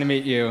 so I was trying to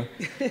meet you.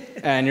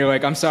 And you're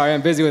like, I'm sorry,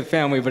 I'm busy with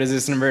family, but is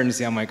this an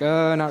emergency? I'm like,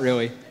 not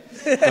really.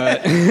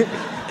 But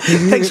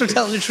Thanks for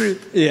telling the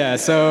truth. Yeah,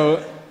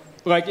 so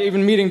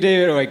even meeting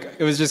David,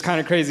 it was just kind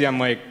of crazy. I'm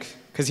like,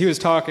 because he was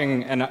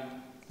talking, and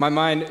my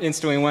mind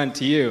instantly went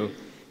to you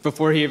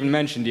before he even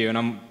mentioned you.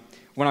 And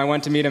when I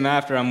went to meet him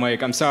after, I'm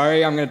like, I'm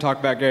sorry, I'm going to talk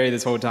about Gary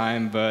this whole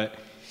time, but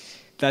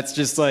that's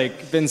just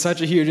like been such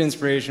a huge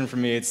inspiration for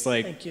me. It's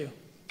like, Thank you.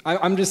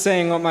 I'm just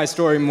saying my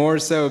story more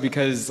so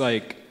because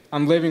like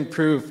I'm living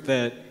proof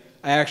that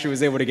I actually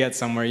was able to get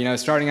somewhere. You know,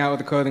 starting out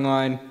with a clothing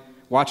line,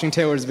 watching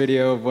Taylor's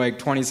video of like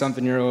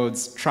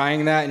 20-something-year-olds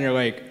trying that, and you're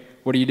like,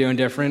 what are you doing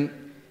different?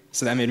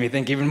 So that made me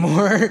think even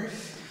more,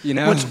 you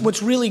know?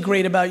 What's really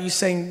great about you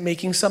saying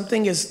making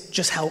something is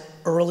just how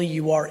early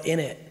you are in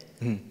it.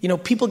 Mm-hmm. You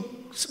know,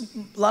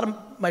 a lot of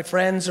my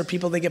friends or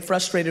people, they get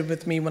frustrated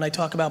with me when I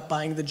talk about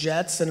buying the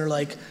jets, and they're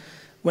like,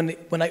 when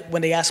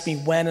they ask me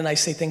when, and I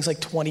say things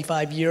like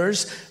 25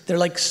 years, they're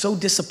like so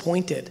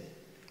disappointed.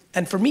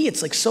 And for me,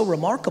 it's like so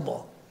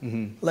remarkable.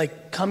 Mm-hmm.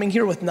 Like coming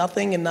here with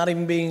nothing and not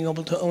even being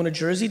able to own a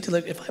jersey, to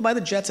like, if I buy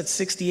the Jets at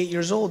 68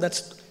 years old,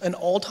 that's an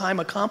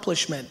all-time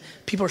accomplishment.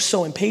 People are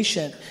so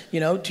impatient, you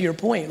know, to your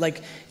point.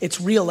 Like,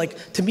 it's real.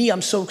 Like, to me,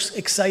 I'm so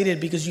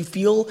excited because you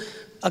feel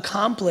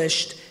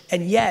accomplished,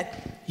 and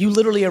yet you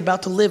literally are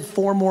about to live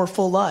 4 more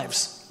full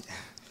lives.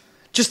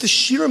 Just the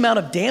sheer amount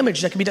of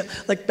damage that can be done.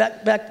 Like,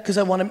 back, because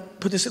I want to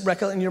put this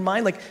record in your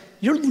mind, like,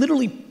 you're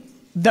literally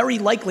very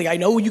likely, I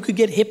know you could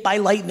get hit by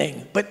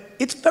lightning, but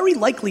it's very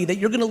likely that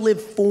you're going to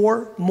live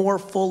 4 more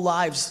full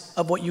lives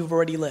of what you've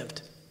already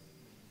lived.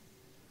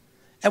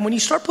 And when you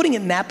start putting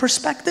it in that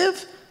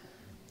perspective,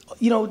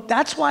 you know,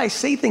 that's why I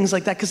say things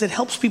like that, because it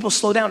helps people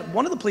slow down.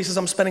 One of the places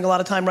I'm spending a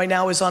lot of time right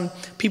now is on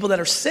people that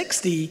are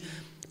 60,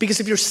 because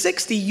if you're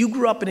 60, you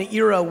grew up in an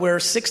era where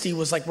 60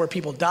 was like where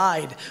people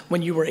died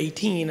when you were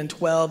 18 and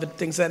 12 and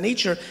things of that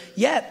nature,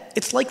 yet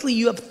it's likely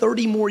you have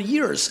 30 more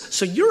years.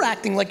 So you're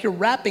acting like you're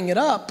wrapping it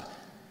up,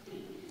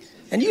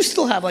 and you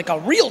still have like a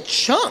real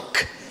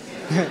chunk.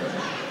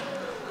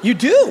 You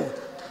do.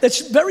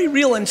 It's very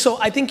real. And so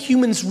I think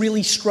humans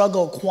really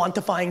struggle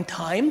quantifying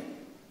time.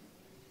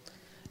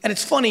 And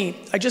it's funny,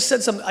 I just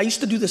said something, I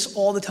used to do this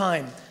all the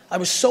time. I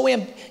was so, you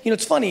know,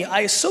 it's funny, I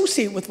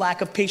associate with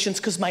lack of patience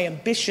because my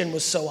ambition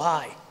was so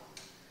high.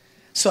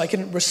 So I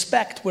can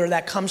respect where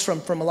that comes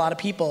from a lot of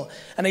people.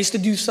 And I used to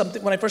do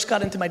something, when I first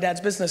got into my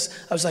dad's business,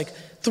 I was like,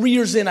 3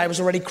 years in, I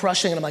was already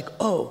crushing, and I'm like,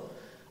 oh,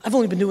 I've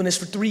only been doing this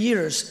for 3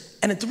 years,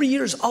 and in 3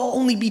 years, I'll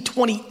only be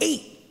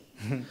 28.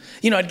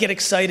 You know, I'd get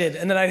excited,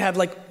 and then I'd have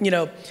like, you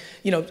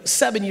know,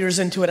 7 years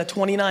into it at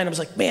 29, I was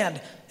like, man,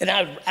 and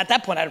at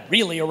that point, I'd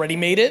really already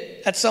made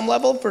it at some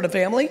level for the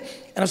family,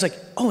 and I was like,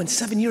 oh, in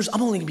 7 years,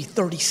 I'm only gonna be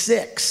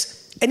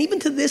 36. And even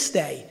to this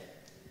day,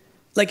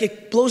 like,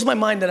 it blows my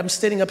mind that I'm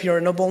sitting up here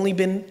and I've only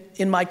been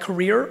in my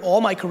career,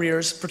 all my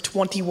careers, for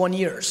 21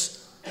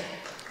 years.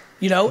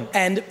 You know,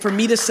 and for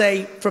me to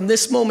say, from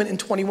this moment in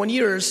 21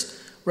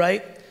 years,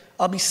 right,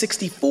 I'll be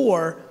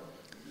 64,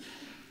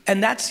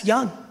 and that's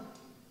young.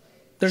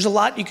 There's a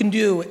lot you can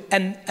do,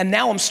 and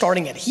now I'm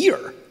starting it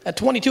here. At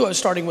 22, I was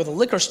starting with a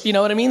liquor, you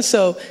know what I mean?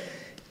 So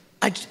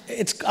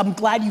I'm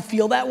glad you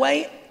feel that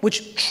way,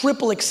 which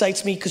triple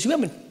excites me because you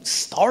haven't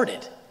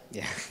started.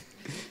 Yeah.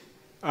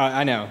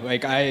 I know.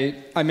 Like,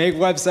 I make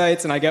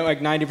websites, and I get like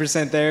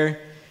 90% there,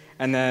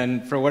 and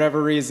then for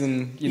whatever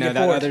reason, you know,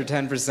 that bored. Other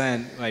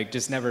 10%, like,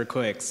 just never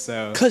clicks,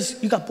 so.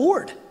 Because you got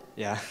bored.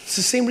 Yeah. It's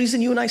the same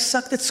reason you and I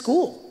sucked at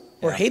school.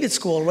 Or hated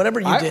school, or whatever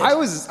you did.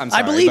 I'm sorry.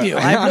 I believe you.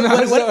 I'm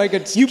not like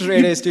a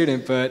straight A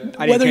student, but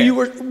I didn't whether care. you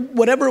were,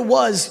 whatever it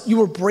was, you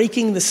were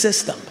breaking the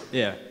system.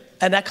 Yeah.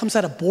 And that comes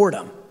out of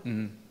boredom.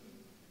 Mm-hmm.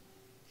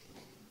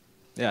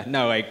 Yeah,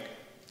 no, like,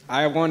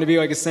 I wanted to be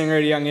like a singer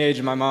at a young age,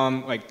 and my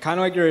mom, like, kind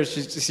of like yours,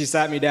 she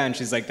sat me down,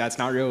 she's like, that's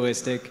not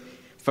realistic.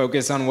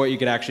 Focus on what you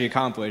could actually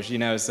accomplish, you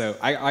know? So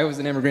I was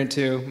an immigrant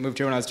too, moved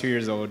here when I was 2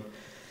 years old.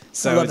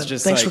 So it's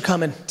just Thanks like, for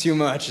coming. Too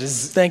much.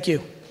 Thank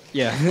you.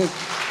 Yeah.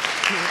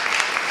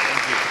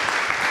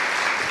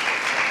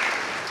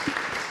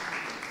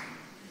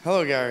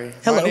 Hello, Gary.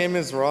 Hello. My name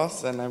is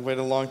Ross, and I've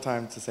waited a long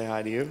time to say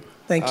hi to you.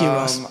 Thank you,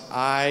 Ross.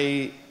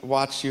 I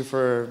watched you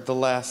for the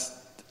last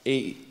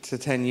 8 to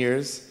 10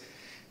 years,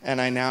 and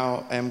I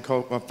now am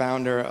a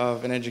founder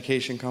of an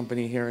education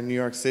company here in New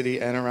York City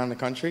and around the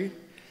country.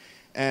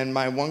 And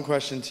my one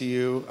question to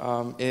you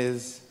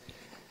is,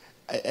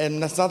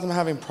 and that's not that I'm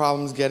having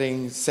problems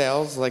getting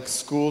sales, like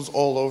schools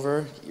all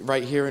over,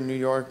 right here in New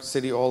York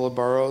City, all the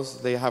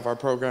boroughs, they have our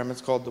program. It's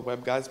called the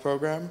Web Guys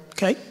program.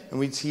 Okay. And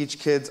we teach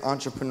kids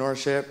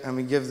entrepreneurship, and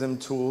we give them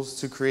tools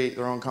to create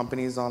their own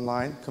companies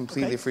online,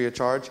 completely free of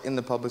charge, in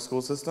the public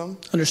school system.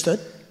 Understood.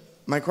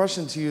 My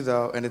question to you,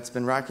 though, and it's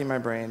been racking my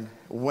brain,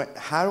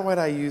 how would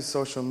I use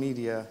social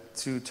media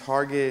to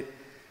target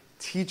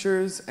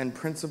teachers and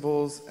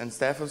principals and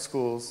staff of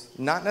schools?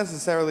 Not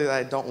necessarily that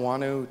I don't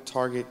want to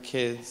target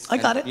kids. I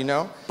got it. You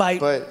know? By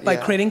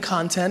creating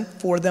content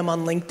for them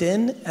on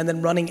LinkedIn and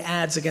then running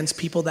ads against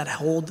people that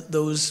hold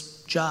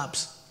those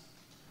jobs.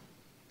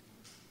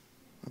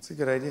 That's a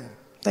good idea.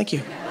 Thank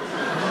you.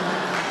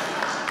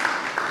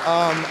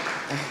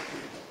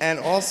 And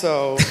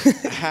also,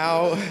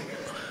 how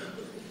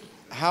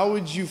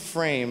would you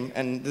frame,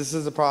 and this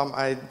is a problem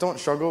I don't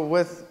struggle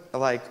with,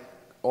 like,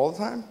 all the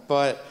time,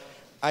 but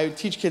I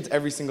teach kids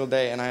every single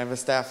day, and I have a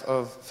staff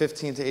of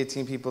 15 to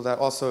 18 people that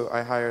also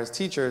I hire as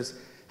teachers.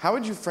 How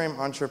would you frame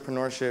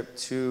entrepreneurship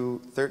to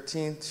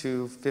 13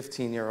 to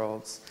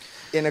 15-year-olds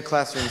in a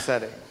classroom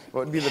setting?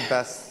 What would be the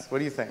best? What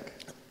do you think?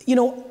 You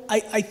know,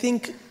 I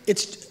think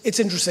it's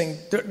interesting.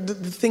 The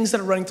things that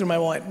are running through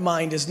my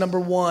mind is, number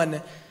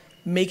one,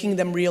 making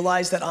them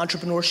realize that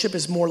entrepreneurship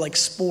is more like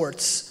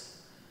sports.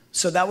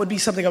 So that would be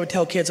something I would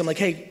tell kids. I'm like,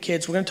 hey,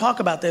 kids, we're going to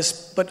talk about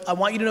this, but I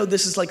want you to know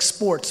this is like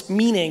sports,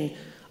 meaning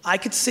I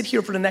could sit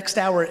here for the next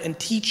hour and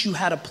teach you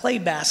how to play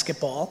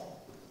basketball.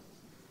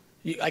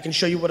 I can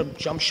show you what a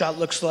jump shot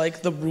looks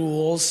like, the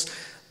rules,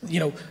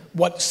 you know,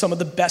 what some of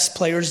the best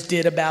players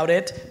did about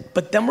it.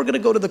 But then we're going to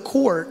go to the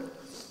court,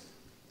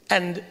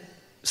 and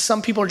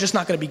some people are just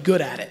not going to be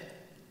good at it.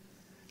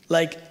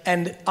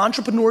 And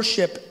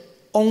entrepreneurship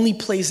only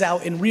plays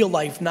out in real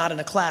life, not in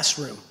a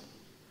classroom.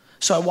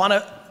 So I want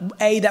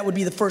to, that would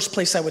be the first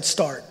place I would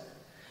start,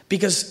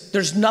 because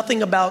there's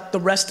nothing about the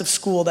rest of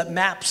school that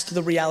maps to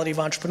the reality of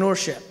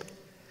entrepreneurship,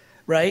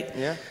 right?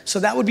 Yeah. So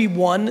that would be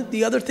one.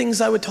 The other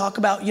things I would talk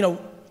about, you know,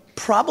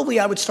 probably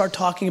I would start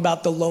talking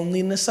about the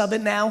loneliness of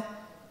it now,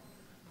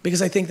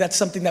 because I think that's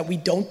something that we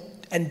don't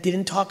and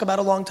didn't talk about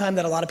a long time,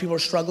 that a lot of people are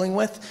struggling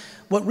with.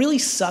 What really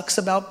sucks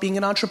about being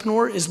an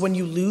entrepreneur is when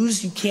you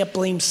lose, you can't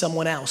blame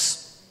someone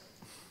else.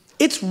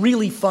 It's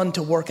really fun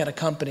to work at a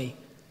company,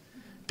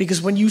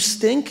 because when you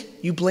stink,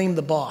 you blame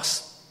the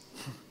boss.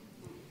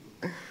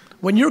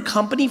 When your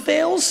company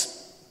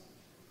fails,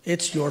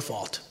 it's your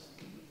fault.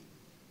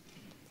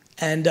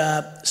 And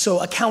so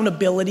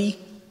accountability,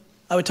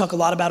 I would talk a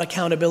lot about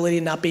accountability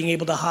and not being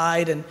able to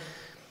hide. And,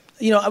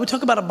 you know, I would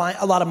talk about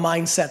a lot of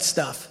mindset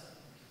stuff.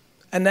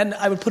 And then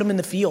I would put them in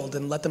the field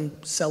and let them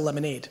sell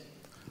lemonade.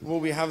 Well,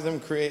 we have them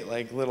create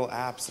like little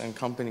apps and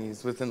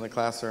companies within the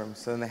classroom,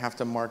 so then they have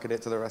to market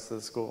it to the rest of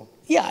the school.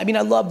 Yeah, I mean,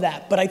 I love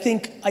that. But I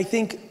think,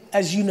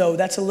 as you know,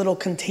 that's a little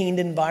contained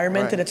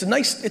environment, right. And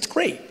it's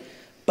great.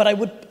 But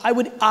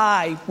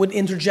I would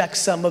interject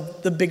some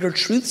of the bigger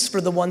truths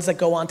for the ones that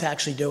go on to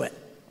actually do it.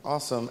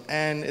 Awesome.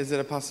 And is it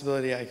a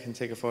possibility I can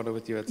take a photo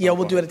with you at some Yeah, point?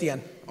 we'll do it at the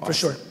end, Awesome. for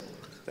sure.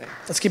 Thanks.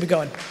 Let's keep it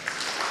going.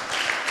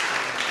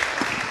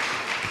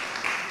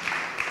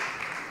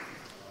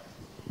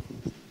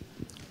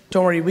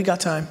 Don't worry, we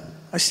got time.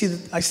 I see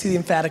the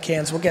emphatic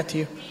hands. We'll get to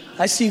you.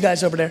 I see you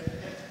guys over there.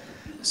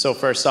 So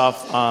first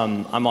off,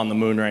 I'm on the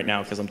moon right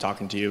now because I'm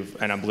talking to you,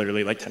 and I'm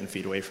literally like 10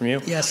 feet away from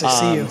you. Yes, I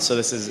see you. So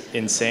this is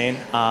insane.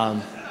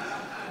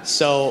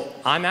 So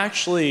I'm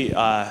actually,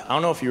 I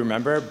don't know if you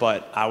remember,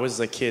 but I was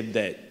the kid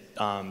that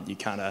you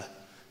kind of,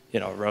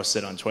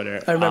 roasted on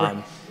Twitter. I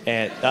remember.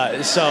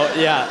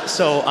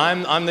 So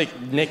I'm the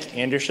Nick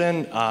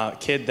Anderson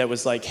kid that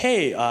was like,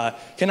 hey,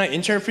 can I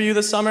intern for you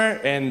this summer?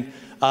 And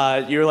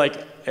you were like,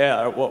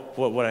 yeah, what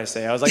did I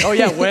say? I was like, oh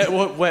yeah,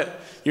 what?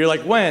 You're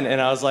like, when?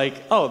 And I was like,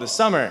 oh, this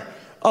summer.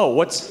 Oh,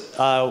 what's,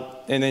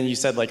 and then you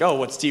said like, oh,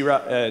 what's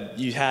D-Rock?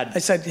 I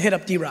said, hit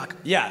up D-Rock.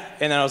 Yeah,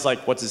 and then I was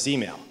like, what's his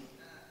email?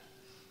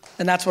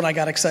 And that's when I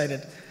got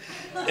excited.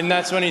 And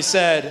that's when he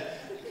said,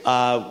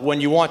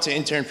 when you want to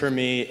intern for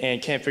me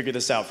and can't figure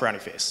this out, frowny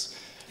face.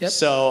 Yep.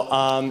 So,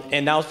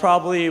 and that was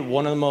probably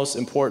one of the most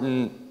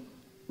important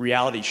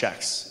reality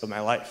checks of my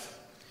life.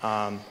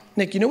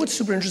 Nick, you know what's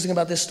super interesting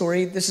about this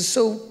story? This is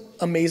so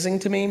amazing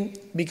to me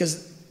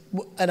because,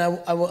 and I'm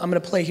going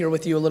to play here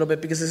with you a little bit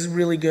because this is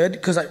really good,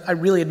 because I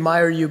really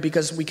admire you,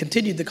 because we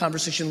continued the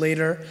conversation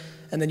later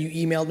and then you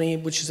emailed me,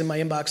 which is in my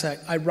inbox.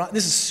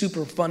 This is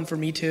super fun for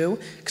me too,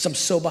 because I'm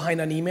so behind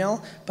on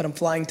email, but I'm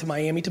flying to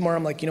Miami tomorrow.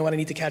 I'm like, you know what, I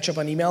need to catch up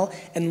on email.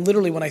 And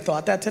literally when I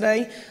thought that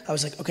today, I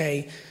was like,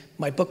 okay,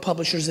 my book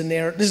publisher's in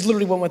there. This is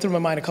literally what went through my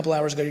mind a couple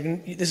hours ago.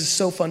 This is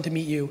so fun to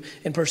meet you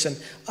in person.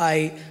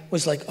 I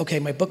was like, okay,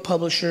 my book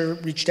publisher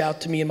reached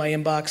out to me in my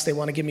inbox. They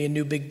want to give me a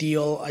new big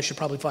deal. I should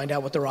probably find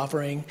out what they're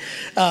offering.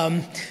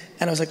 And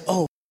I was like,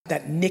 oh,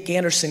 that Nick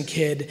Anderson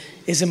kid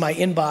is in my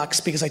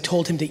inbox because I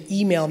told him to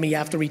email me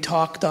after we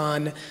talked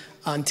on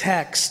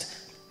text.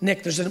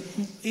 Nick, there's an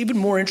even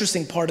more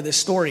interesting part of this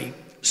story.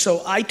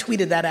 So I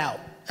tweeted that out,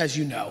 as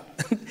you know.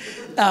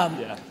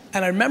 Yeah.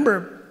 And I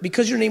remember,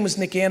 because your name was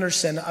Nick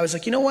Anderson, I was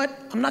like, you know what?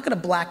 I'm not going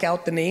to black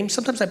out the name.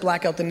 Sometimes I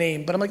black out the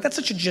name, but I'm like, that's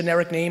such a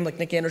generic name, like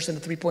Nick Anderson,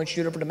 the three-point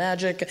shooter for the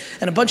Magic,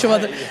 and a bunch of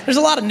other. There's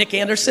a lot of Nick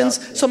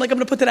Andersons, so I'm like, I'm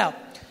going to put that out.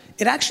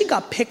 It actually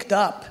got picked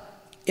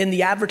up in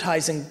the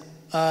advertising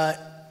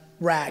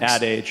rags.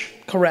 Ad Age.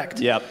 Correct.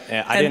 Yep.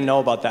 Yeah, I didn't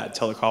know about that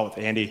until the call with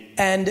Andy.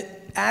 And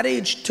Ad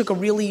Age took a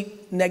really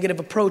negative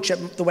approach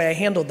at the way I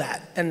handled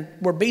that, and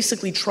were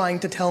basically trying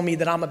to tell me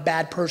that I'm a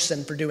bad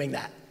person for doing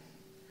that.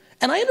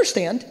 And I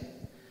understand.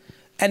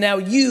 And now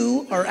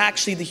you are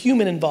actually the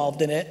human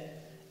involved in it,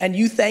 and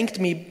you thanked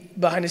me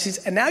behind the scenes,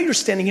 and now you're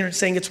standing here and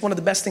saying it's one of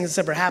the best things that's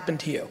ever happened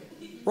to you.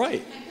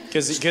 Right,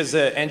 because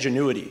the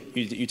ingenuity.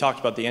 You talked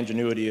about the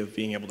ingenuity of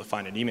being able to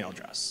find an email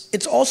address.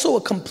 It's also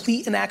a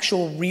complete and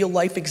actual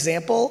real-life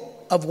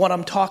example of what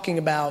I'm talking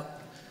about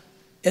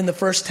in the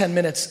first 10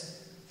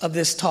 minutes of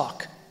this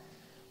talk,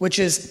 which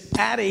is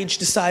Ad Age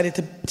decided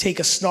to take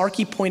a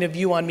snarky point of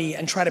view on me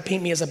and try to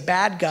paint me as a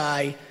bad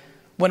guy,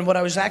 when what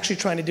I was actually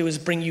trying to do is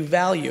bring you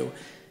value.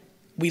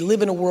 We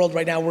live in a world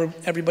right now where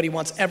everybody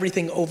wants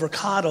everything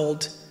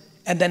over-coddled,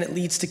 and then it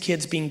leads to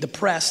kids being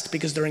depressed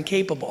because they're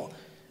incapable.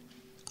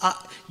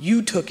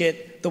 You took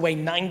it the way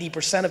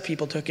 90% of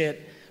people took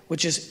it,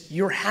 which is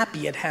you're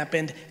happy it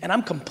happened, and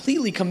I'm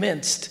completely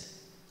convinced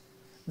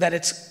that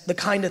it's the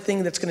kind of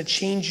thing that's going to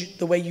change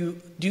the way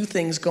you do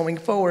things going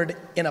forward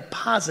in a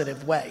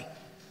positive way.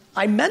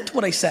 I meant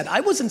what I said. I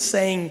wasn't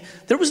saying,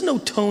 there was no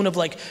tone of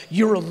like,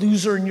 you're a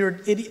loser and you're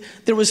an idiot.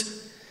 There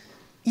was,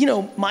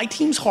 my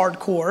team's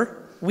hardcore,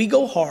 we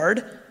go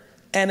hard,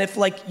 and if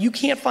like you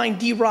can't find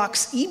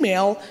D-Rock's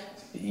email,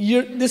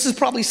 this is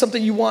probably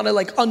something you want to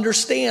like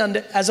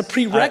understand as a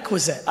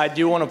prerequisite. I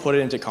do want to put it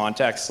into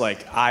context.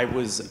 Like I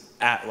was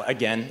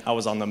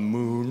on the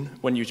moon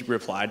when you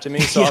replied to me.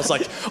 So I was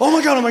like, oh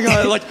my God.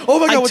 Like, oh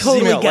my God, what's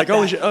totally his email? get Like,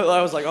 oh, that.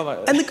 I was like, oh my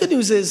God. And the good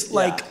news is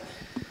like,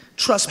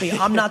 trust me,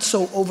 I'm not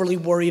so overly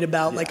worried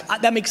about,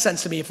 that makes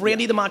sense to me. If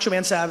Randy the Macho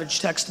Man Savage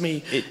texted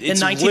me in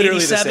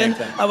 1987,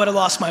 I would have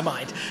lost my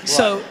mind. Right.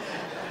 So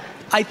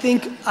I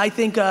think,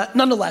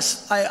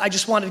 nonetheless, I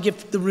just wanted to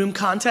give the room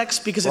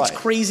context because it's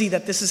crazy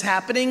that this is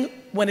happening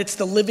when it's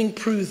the living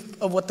proof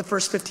of what the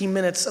first 15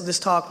 minutes of this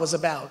talk was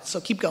about.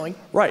 So keep going.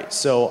 Right,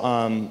 so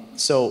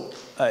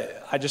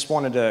I just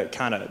wanted to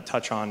kind of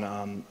touch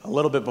on a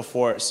little bit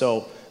before,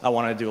 so I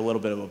wanted to do a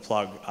little bit of a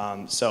plug.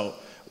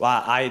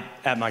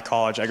 At my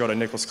college, I go to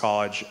Nichols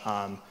College,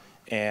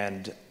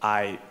 and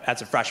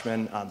as a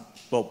freshman,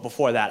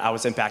 before that, I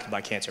was impacted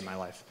by cancer in my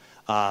life.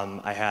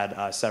 I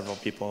had several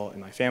people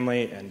in my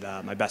family, and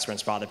my best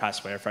friend's father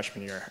passed away our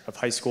freshman year of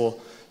high school.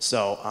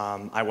 So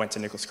I went to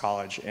Nichols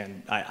College,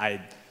 and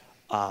I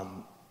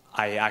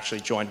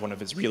actually joined one of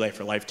his Relay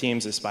for Life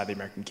teams. This is by the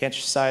American Cancer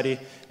Society,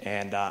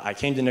 and I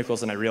came to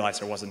Nichols, and I realized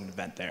there wasn't an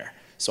event there.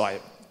 So I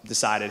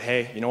decided,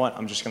 hey, you know what?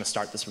 I'm just going to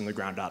start this from the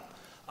ground up.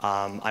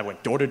 I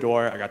went door to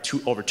door. I got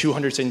over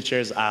 200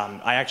 signatures.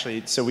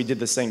 So we did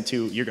this thing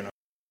too. You're going to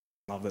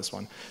love this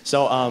one.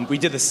 So we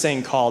did this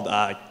thing called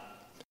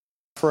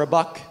For a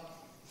Buck.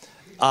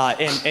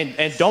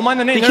 And don't mind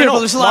the name. Be careful,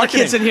 there's a lot of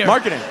kids in here.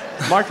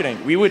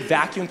 Marketing. We would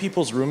vacuum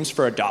people's rooms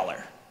for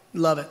 $1.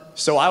 Love it.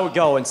 So I would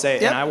go and say,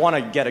 and I want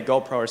to get a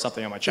GoPro or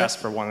something on my chest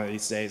for one of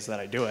these days that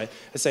I do it.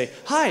 I'd say,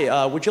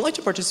 hi, would you like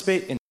to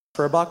participate in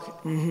For a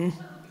Buck? Mm-hmm.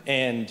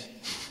 And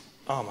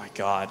oh my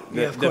God,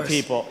 the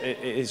people,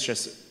 it's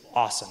just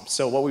awesome.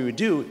 So what we would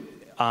do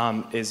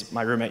is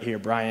my roommate here,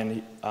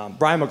 Brian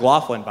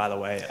McLaughlin, by the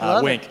way,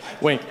 wink.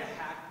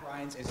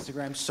 Brian's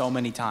Instagram so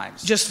many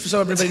times. Just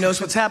so everybody knows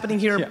what's happening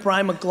here,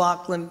 Brian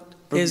McLaughlin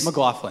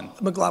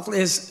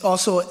is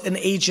also an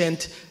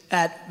agent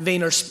at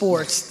Vayner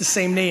Sports, the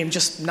same name,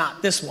 just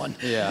not this one.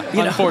 Yeah,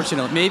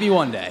 unfortunately, maybe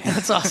one day.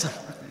 That's awesome.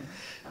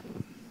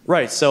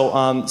 Right. So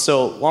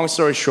long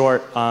story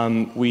short,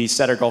 we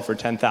set our goal for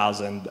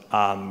 10,000,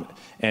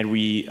 and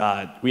we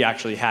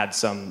actually had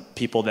some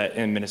people in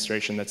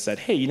administration that said,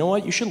 hey, you know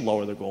what? You should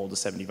lower the goal to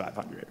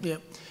 7,500. Yep.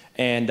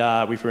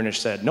 And we pretty much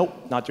said,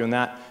 nope, not doing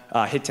that.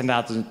 Hit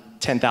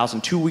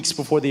 10,000 2 weeks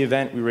before the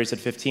event. We raised at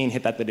 15.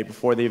 Hit that the day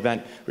before the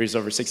event. Raised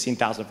over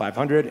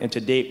 16,500, and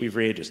to date we've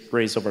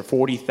raised over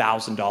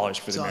 $40,000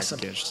 for the American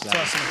Cancer Society. That's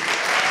awesome.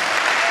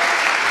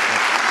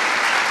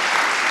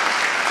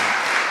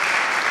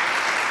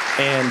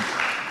 And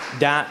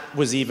that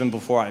was even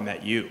before I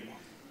met you.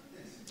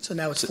 So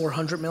now it's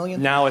 400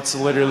 million? Now it's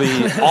literally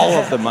all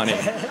of the money.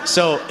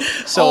 So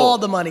all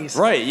the monies.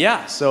 Right,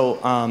 yeah. So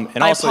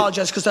and I also,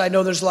 apologize because I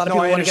know there's a lot of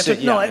people who want to get to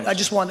it. No, I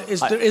just want,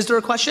 is there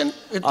a question?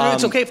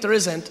 It's okay if there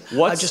isn't.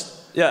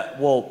 Yeah,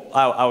 well,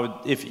 I would,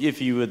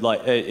 if you would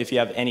like, if you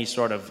have any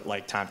sort of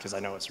like time, because I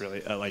know it's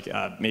really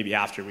maybe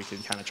after we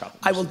could kind of chop.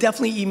 I will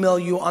definitely email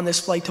you on this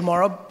flight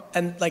tomorrow,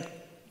 and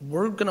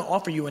we're gonna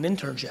offer you an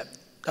internship.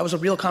 That was a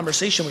real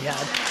conversation we had.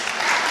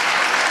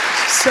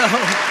 So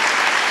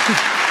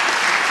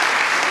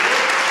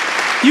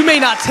you may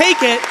not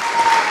take it.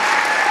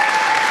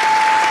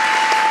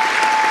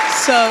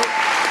 So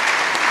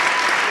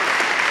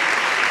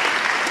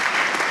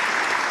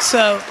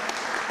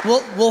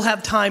we'll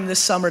have time this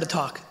summer to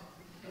talk.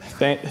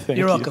 Thank you.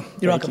 You're welcome.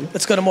 You're welcome.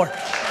 Let's go to more.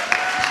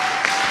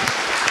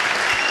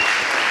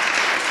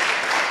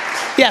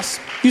 Yes,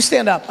 you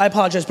stand up. I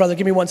apologize, brother.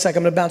 Give me 1 second.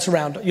 I'm gonna bounce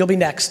around. You'll be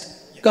next.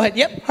 Go ahead.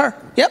 Yep, her.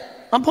 Yep.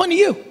 I'm pointing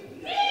to you.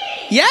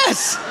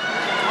 Yes.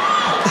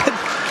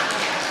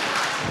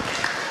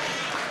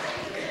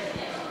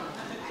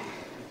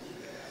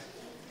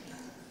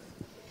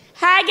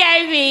 Hi,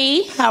 Gary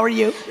Vee. How are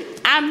you?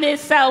 I'm Miss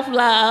Self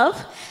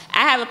Love.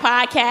 I have a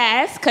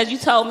podcast because you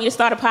told me to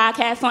start a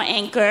podcast on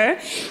Anchor.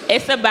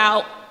 It's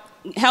about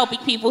helping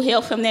people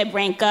heal from their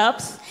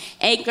breakups.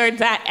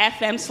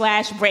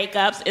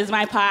 Anchor.fm/breakups is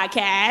my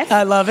podcast.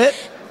 I love it.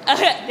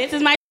 This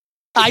is my.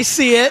 I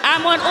see it.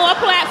 I'm on all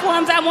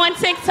platforms. I'm on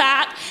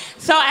TikTok.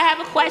 So I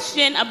have a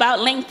question about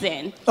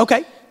LinkedIn.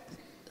 Okay.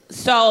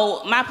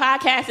 So my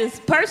podcast is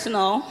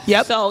personal.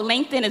 Yep. So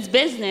LinkedIn is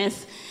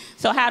business.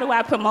 So how do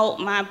I promote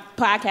my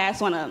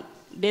podcast on a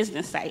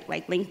business site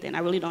like LinkedIn? I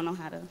really don't know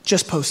how to.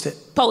 Just post it.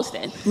 Post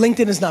it.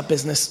 LinkedIn is not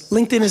business.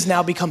 LinkedIn has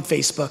now become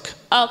Facebook.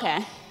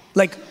 Okay.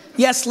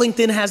 Yes,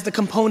 LinkedIn has the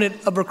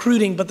component of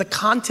recruiting, but the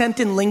content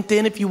in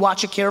LinkedIn, if you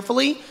watch it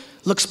carefully,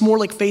 Looks more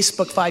like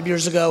Facebook 5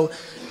 years ago.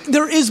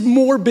 There is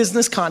more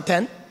business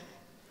content,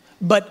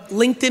 but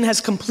LinkedIn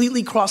has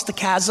completely crossed the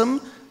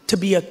chasm to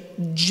be a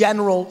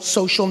general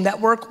social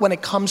network when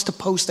it comes to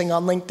posting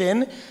on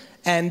LinkedIn.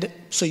 And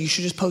so you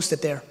should just post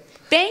it there.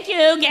 Thank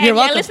you, Gary. You're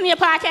welcome. I listen to your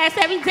podcast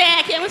every day.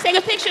 I can't wait to take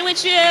a picture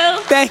with you.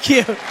 Thank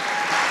you.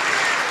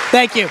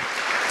 Thank you.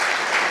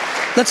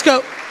 Let's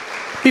go.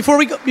 Before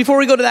we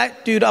go to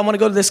that dude, I want to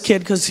go to this kid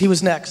because he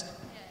was next.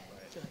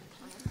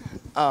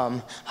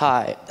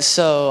 Hi.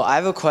 So I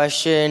have a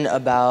question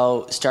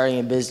about starting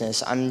a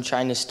business. I'm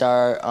trying to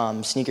start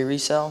sneaker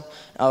resale.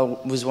 I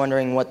was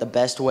wondering what the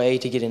best way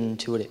to get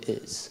into it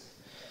is.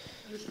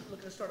 You're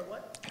looking to start a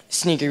what?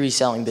 Sneaker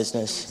reselling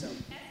business.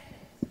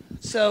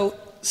 So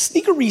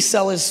sneaker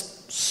resale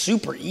is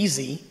super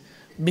easy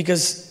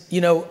because,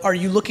 are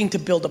you looking to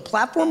build a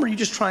platform or are you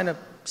just trying to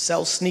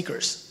sell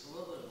sneakers?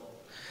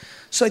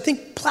 So I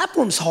think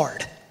platform's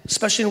hard,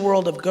 especially in the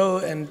world of Go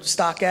and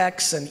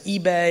StockX and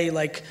eBay.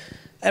 Like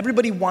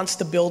everybody wants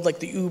to build like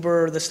the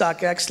Uber, the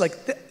StockX.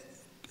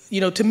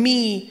 To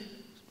me,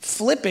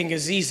 flipping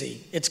is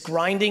easy. It's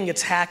grinding,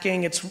 it's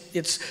hacking,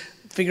 it's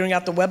figuring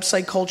out the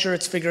website culture,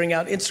 it's figuring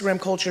out Instagram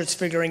culture, it's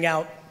figuring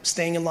out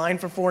staying in line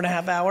for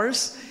 4.5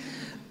 hours.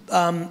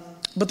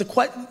 But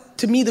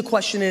to me, the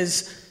question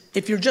is,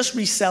 if you're just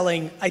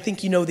reselling, I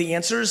think you know the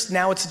answers.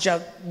 Now it's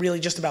really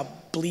just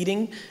about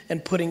bleeding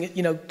and putting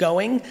it,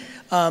 going.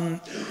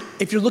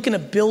 If you're looking to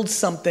build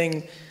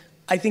something,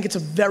 I think it's a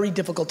very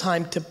difficult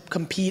time to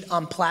compete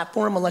on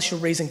platform unless you're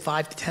raising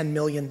 $5 to $10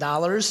 million,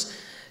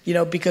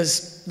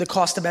 because the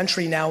cost of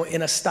entry now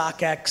in a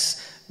StockX,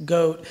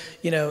 GOAT,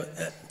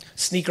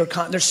 sneaker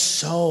there's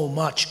so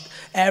much.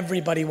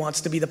 Everybody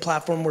wants to be the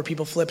platform where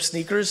people flip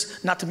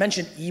sneakers. Not to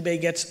mention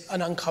eBay gets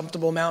an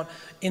uncomfortable amount.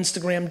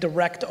 Instagram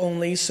direct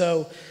only.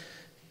 So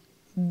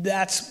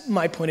that's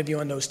my point of view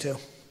on those two.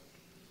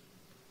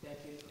 Thank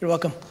you. You're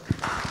welcome.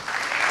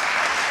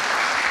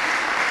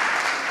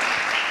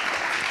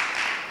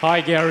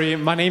 Hi Gary,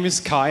 my name is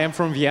Kai. I'm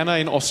from Vienna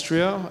in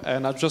Austria,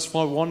 and I just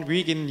for 1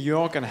 week in New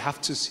York and I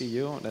have to see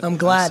you. I'm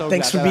glad.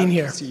 Thanks for being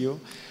here. See you.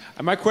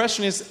 And my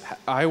question is,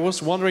 I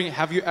was wondering,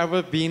 have you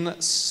ever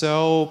been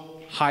so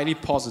highly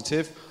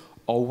positive,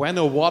 or when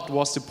or what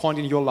was the point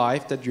in your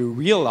life that you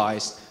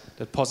realized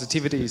that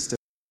positivity is the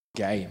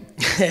game?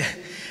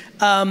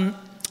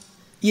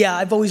 Yeah,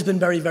 I've always been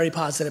very, very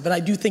positive, and I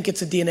do think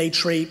it's a DNA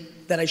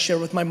trait that I share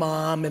with my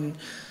mom, and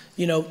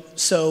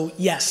so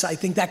yes, I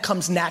think that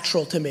comes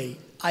natural to me.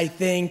 I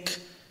think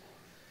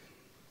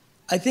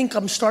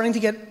I'm starting to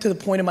get to the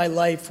point in my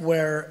life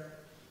where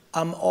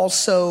I'm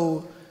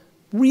also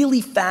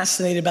really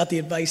fascinated about the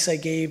advice I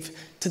gave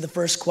to the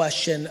first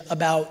question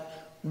about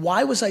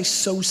why was I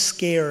so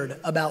scared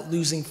about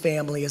losing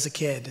family as a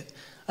kid?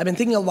 I've been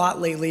thinking a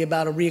lot lately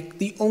about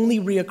the only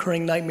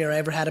reoccurring nightmare I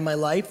ever had in my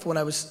life when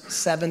I was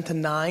 7 to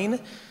 9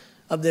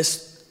 of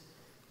this,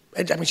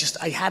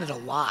 I had it a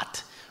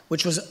lot,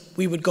 which was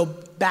we would go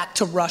back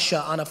to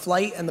Russia on a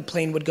flight and the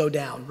plane would go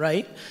down,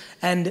 right?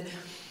 And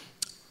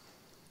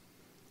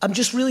I'm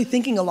just really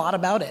thinking a lot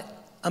about it.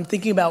 I'm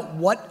thinking about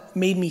what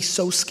made me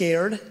so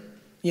scared,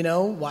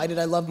 why did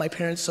I love my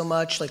parents so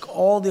much, like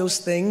all those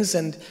things,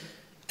 and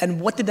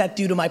what did that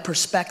do to my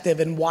perspective,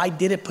 and why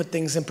did it put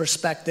things in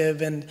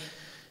perspective? And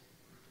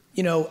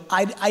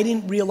I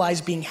didn't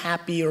realize being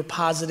happy or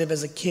positive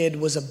as a kid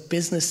was a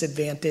business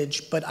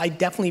advantage, but I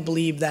definitely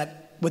believe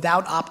that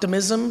without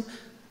optimism,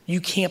 you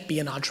can't be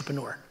an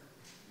entrepreneur,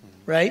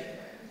 right?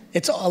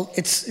 It's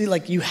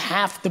like you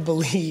have to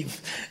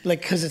believe,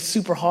 because it's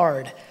super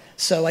hard.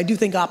 So I do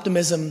think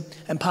optimism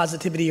and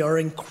positivity are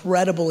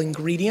incredible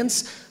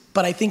ingredients,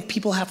 but I think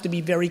people have to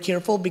be very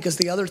careful because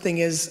the other thing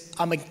is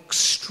I'm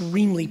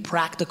extremely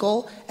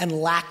practical and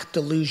lack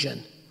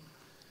delusion.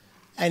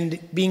 And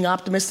being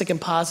optimistic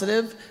and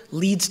positive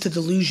leads to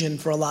delusion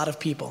for a lot of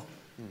people.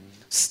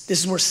 This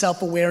is where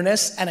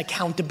self-awareness and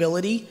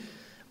accountability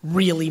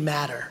really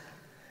matter.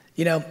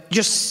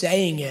 Just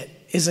saying it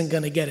isn't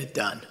going to get it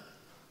done.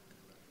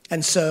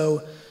 And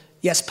so,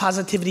 yes,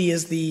 positivity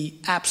is the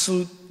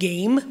absolute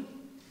game,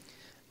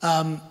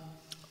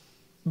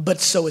 but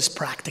so is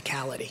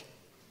practicality.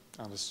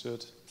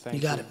 Understood. Thank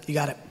you. You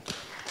got it.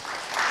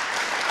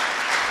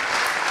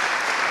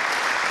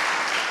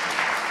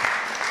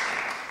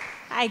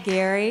 Hi,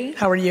 Gary.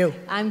 How are you?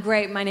 I'm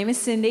great. My name is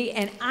Cindy,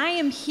 and I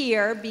am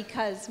here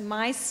because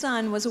my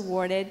son was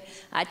awarded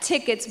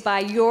tickets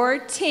by your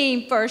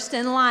team, First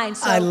in Line.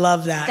 So I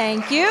love that.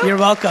 Thank you. You're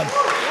welcome.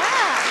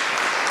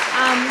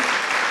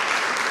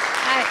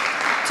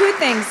 Two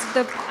things.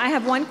 I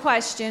have one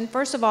question.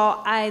 First of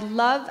all, I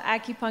love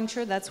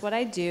acupuncture. That's what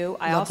I do.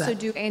 I also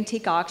do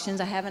antique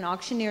auctions. I have an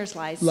auctioneer's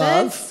license.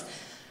 Love.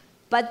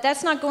 But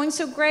that's not going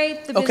so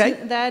great. The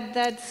business,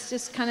 that's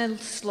just kind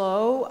of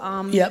slow.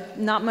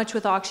 Not much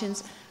with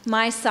auctions.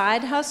 My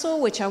side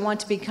hustle, which I want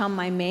to become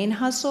my main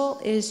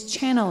hustle, is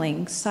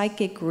channeling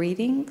psychic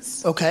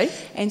readings. Okay.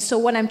 And so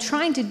what I'm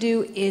trying to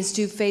do is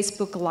do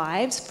Facebook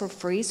Lives for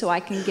free so I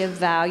can give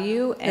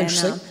value. And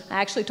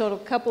I actually told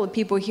a couple of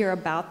people here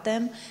about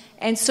them.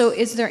 And so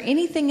is there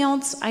anything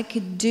else I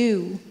could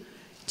do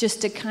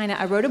just to kind of,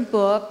 I wrote a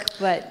book,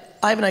 but.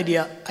 I have an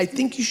idea. I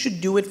think you should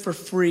do it for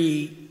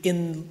free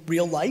in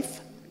real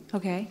life.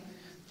 Okay.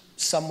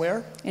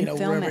 Somewhere, and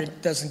wherever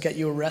it doesn't get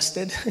you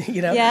arrested,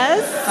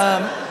 Yes.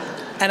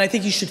 And I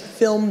think you should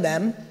film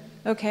them.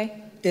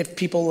 Okay. If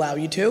people allow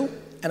you to.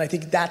 And I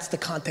think that's the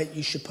content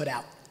you should put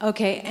out.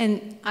 Okay,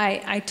 and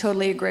I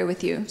totally agree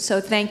with you.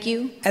 So thank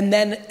you. And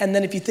then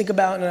if you think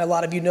about, and a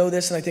lot of you know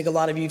this, and I think a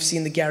lot of you have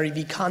seen the Gary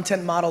Vee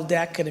content model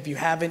deck, and if you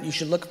haven't, you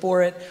should look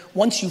for it.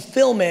 Once you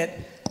film it,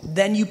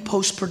 then you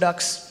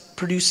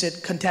produce it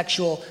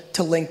contextual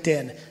to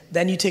LinkedIn.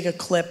 Then you take a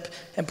clip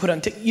and put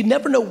on. You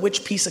never know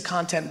which piece of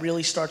content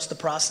really starts the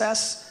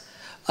process.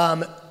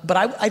 But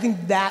I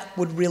think that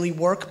would really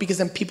work because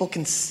then people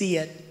can see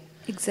it.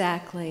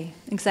 Exactly.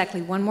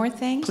 One more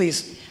thing.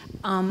 Please.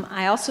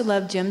 I also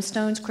love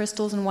gemstones,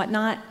 crystals, and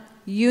whatnot.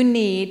 You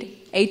need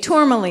a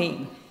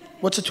tourmaline.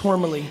 What's a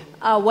tourmaline?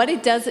 What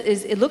it does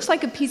is it looks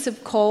like a piece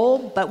of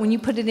coal, but when you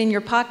put it in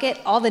your pocket,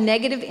 all the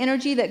negative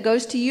energy that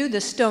goes to you,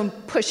 the stone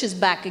pushes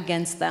back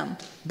against them.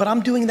 But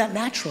I'm doing that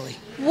naturally.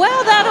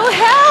 Well, that'll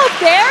help,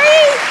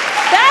 Gary.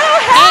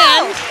 That'll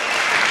help.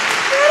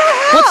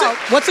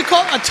 What's it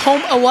called?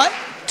 A what?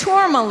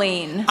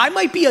 Tourmaline. I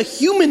might be a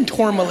human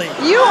tourmaline.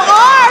 You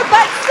are,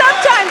 but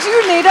sometimes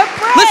you need a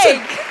break.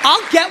 Listen,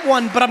 I'll get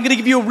one, but I'm going to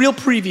give you a real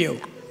preview.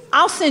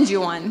 I'll send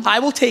you one. I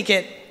will take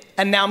it,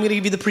 and now I'm going to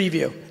give you the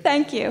preview.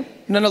 Thank you.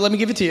 No, let me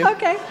give it to you.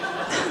 Okay.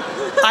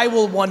 I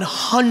will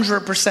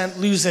 100%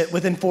 lose it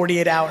within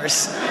 48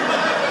 hours.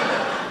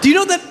 Do you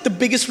know that the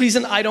biggest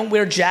reason I don't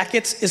wear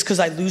jackets is because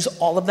I lose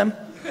all of them?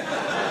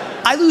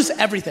 I lose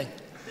everything,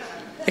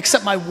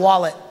 except my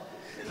wallet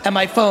and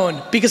my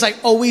phone, because I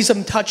always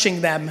am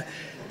touching them,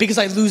 because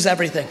I lose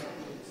everything.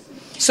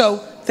 So,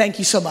 thank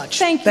you so much.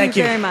 Thank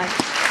you very much.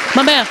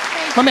 My man.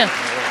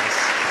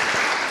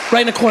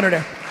 Right in the corner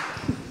there.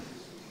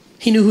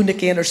 He knew who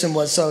Nick Anderson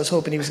was, so I was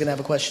hoping he was going to have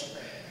a question.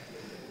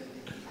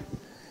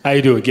 How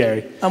you doing,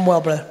 Gary? I'm well,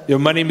 brother.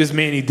 My name is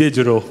Manny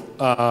Digital.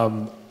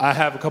 I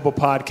have a couple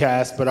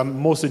podcasts, but I'm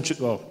most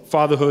interested,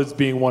 Fatherhood's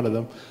being one of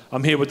them.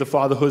 I'm here with the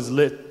Fatherhood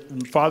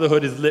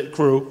is Lit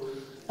crew.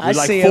 I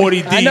like see 40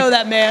 him. deep. I know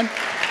that man.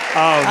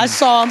 I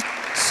saw him.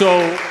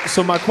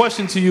 So my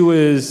question to you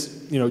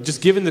is,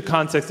 just given the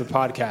context of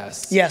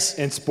podcasts. Yes.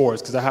 And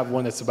sports, because I have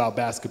one that's about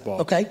basketball.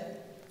 Okay.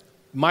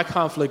 My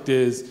conflict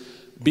is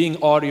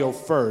being audio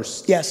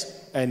first.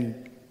 Yes.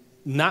 And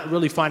not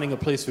really finding a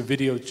place for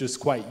video just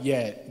quite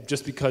yet,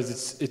 just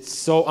because it's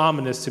so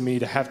ominous to me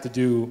to have to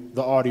do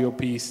the audio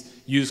piece,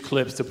 use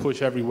clips to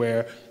push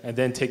everywhere, and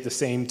then take the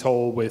same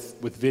toll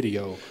with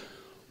video.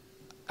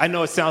 I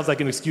know it sounds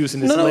like an excuse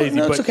and it's lazy,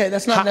 but it's okay.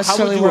 That's not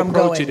necessarily where I'm going.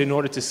 How would you approach it in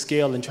order to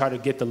scale and try to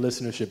get the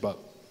listenership up?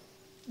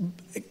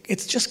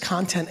 It's just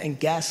content and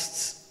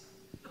guests.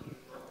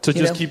 So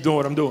just keep doing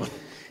what I'm doing.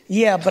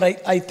 Yeah, but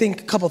I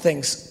think a couple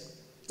things.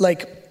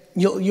 Like,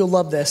 you'll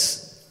love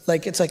this.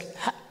 Like, it's like,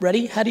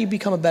 ready? How do you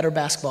become a better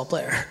basketball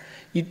player?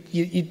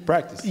 You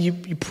practice. You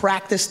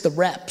practice the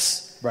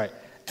reps. Right.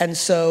 And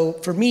so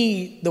for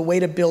me, the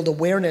way to build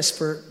awareness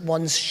for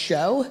one's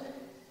show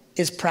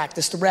is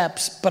practice the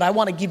reps. But I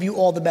want to give you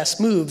all the best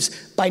moves.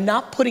 By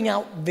not putting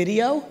out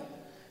video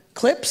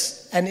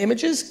clips and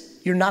images,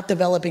 you're not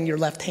developing your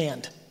left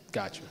hand.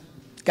 Gotcha.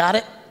 Got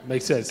it?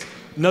 Makes sense.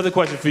 Another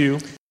question for you.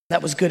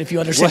 That was good if you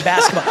understand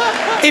basketball.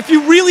 If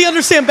you really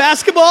understand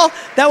basketball,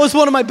 that was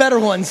one of my better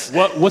ones.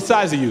 What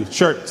size are you?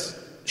 Shirts?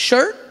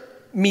 Shirt?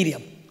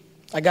 Medium.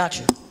 I got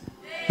you.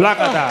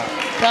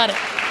 Got it.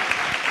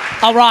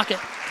 I'll rock it.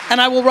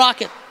 And I will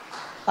rock it.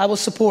 I will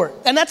support.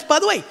 And that's, by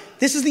the way,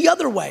 this is the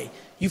other way.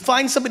 You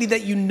find somebody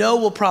that you know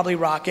will probably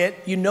rock it,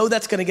 you know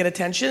that's going to get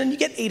attention, and you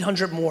get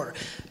 800 more.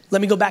 Let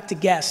me go back to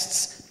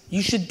guests.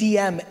 You should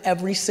DM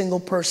every single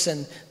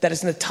person that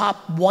is in the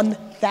top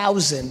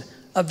 1,000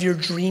 of your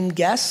dream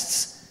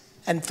guests,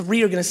 and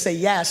 3 are going to say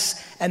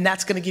yes, and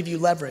that's going to give you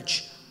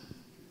leverage.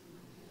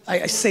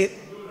 I say it,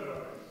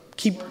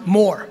 keep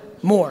more,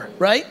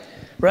 right?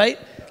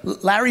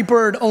 Larry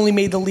Bird only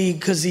made the league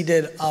because he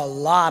did a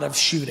lot of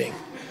shooting.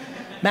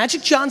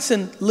 Magic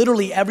Johnson,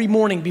 literally every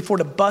morning before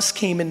the bus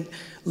came in,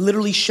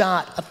 literally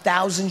shot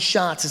 1,000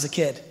 shots as a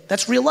kid.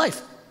 That's real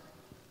life.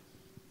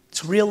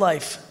 It's real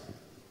life.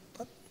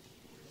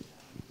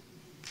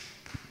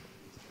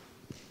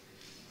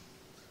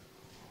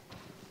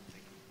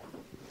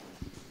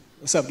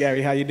 What's up,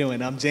 Gary? How you doing?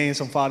 I'm James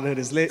from Fatherhood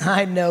is Lit.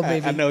 I know,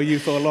 baby. I know you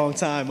for a long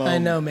time. I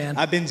know, man.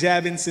 I've been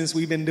jabbing since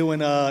we've been doing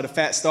the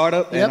Fat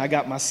Startup, and I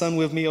got my son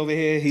with me over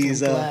here.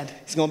 He's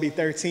gonna be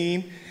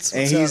 13,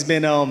 and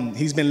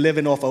he's been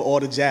living off of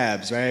all the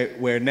jabs, right?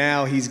 Where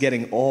now he's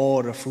getting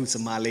all the fruits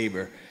of my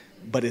labor,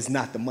 but it's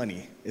not the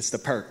money; it's the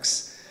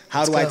perks.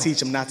 How do I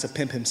teach him not to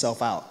pimp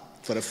himself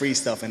out for the free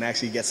stuff and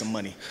actually get some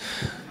money?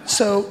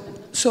 So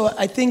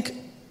I think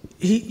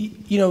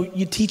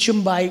you teach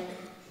him by.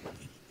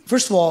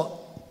 First of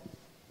all,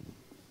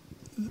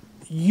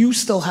 you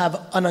still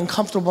have an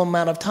uncomfortable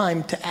amount of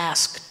time to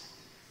ask,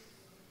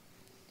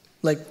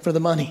 like, for the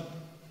money.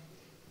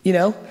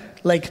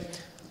 Like,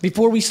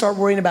 before we start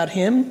worrying about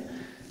him,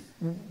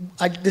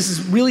 this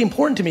is really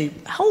important to me.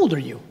 How old are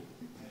you?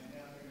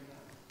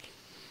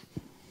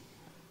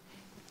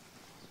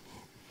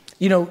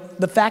 You know,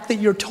 the fact that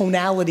your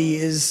tonality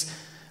is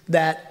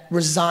that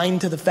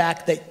resigned to the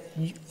fact that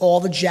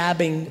all the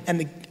jabbing and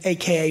the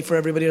AKA, for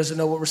everybody who doesn't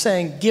know what we're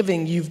saying,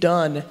 giving you've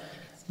done,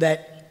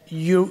 that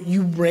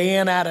you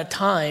ran out of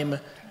time,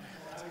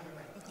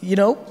 you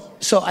know?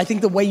 So I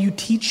think the way you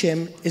teach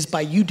him is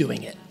by you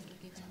doing it,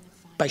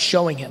 by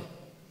showing him,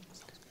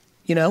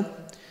 you know?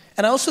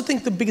 And I also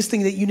think the biggest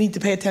thing that you need to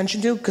pay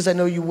attention to, because I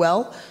know you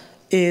well,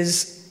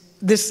 is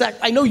this.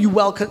 I know you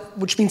well,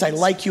 which means I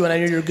like you and I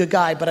know you're a good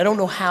guy, but I don't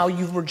know how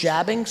you were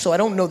jabbing, so I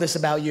don't know this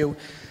about you.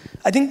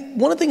 I think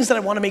one of the things that I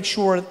want to make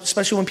sure,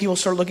 especially when people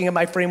start looking at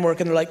my framework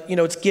and they're like, you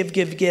know, it's give,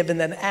 give, give, and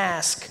then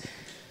ask.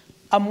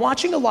 I'm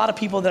watching a lot of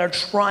people that are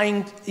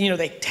trying, you know,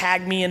 they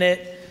tag me in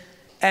it,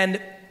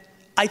 and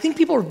I think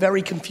people are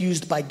very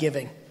confused by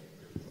giving.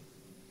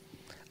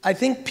 I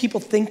think people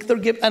think they're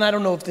giving, and I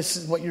don't know if this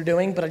is what you're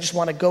doing, but I just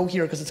want to go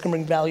here because it's going to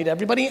bring value to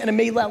everybody, and it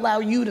may allow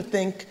you to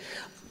think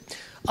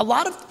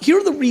here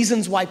are the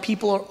reasons why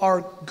people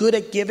are good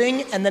at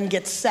giving and then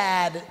get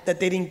sad that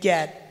they didn't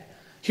get.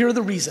 Here are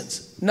the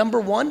reasons. Number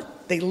one,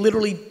 they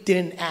literally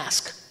didn't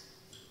ask.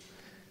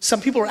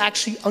 Some people are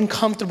actually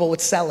uncomfortable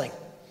with selling,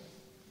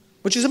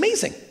 which is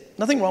amazing.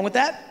 Nothing wrong with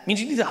that. It means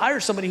you need to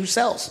hire somebody who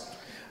sells,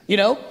 you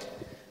know?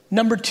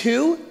 Number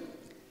two,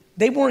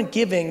 they weren't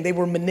giving, they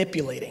were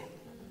manipulating.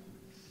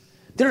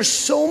 There are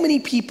so many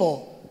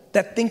people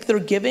that think they're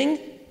giving,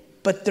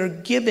 but they're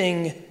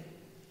giving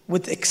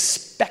with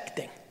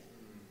expecting.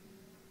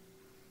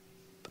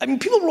 I mean,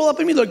 people roll up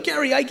at me like,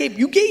 Gary,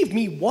 you gave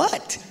me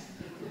what?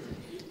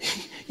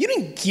 You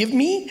didn't give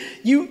me,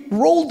 you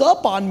rolled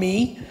up on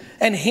me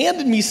and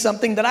handed me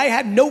something that I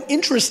had no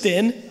interest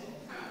in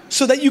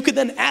so that you could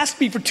then ask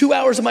me for 2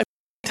 hours of my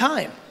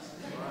time.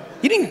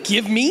 You didn't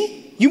give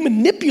me, you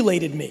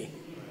manipulated me.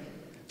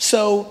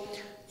 So,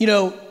 you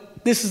know,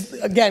 this is,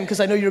 again, because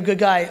I know you're a good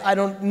guy, I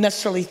don't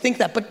necessarily think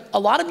that, but a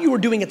lot of you are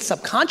doing it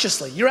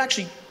subconsciously. You're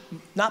actually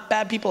not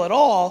bad people at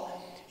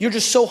all. You're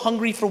just so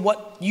hungry for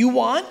what you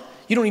want,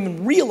 you don't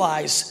even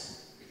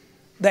realize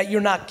that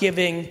you're not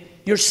giving.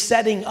 You're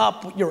setting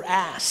up your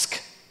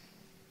ask.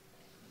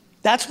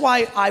 That's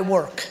why I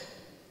work.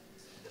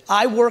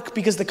 I work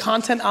because the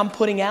content I'm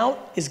putting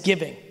out is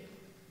giving.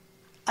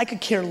 I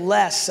could care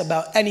less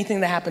about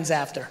anything that happens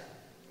after.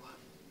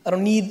 I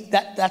don't need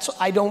that.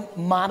 I don't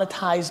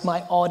monetize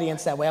my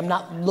audience that way. I'm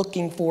not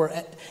looking for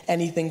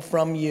anything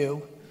from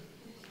you.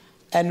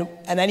 And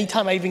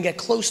anytime I even get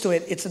close to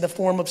it, it's in the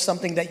form of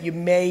something that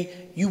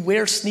you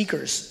wear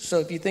sneakers. So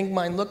if you think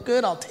mine look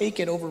good, I'll take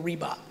it over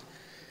Reebok.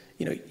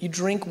 You know, you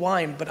drink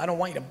wine, but I don't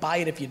want you to buy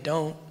it if you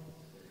don't.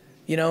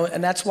 You know,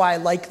 and that's why I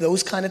like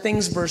those kind of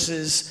things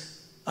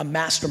versus a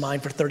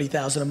mastermind for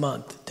 $30,000 a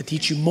month to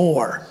teach you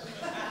more.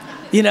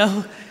 You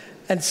know?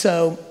 And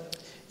so,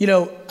 you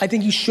know, I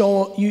think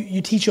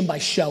you teach them by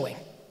showing.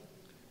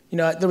 You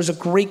know, there was a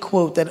great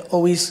quote that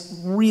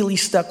always really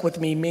stuck with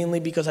me, mainly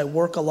because I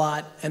work a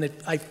lot and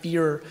I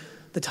fear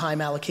the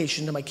time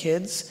allocation to my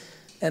kids.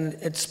 And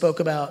it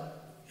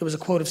was a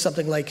quote of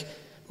something like,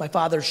 my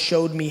father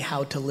showed me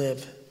how to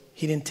live.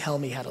 He didn't tell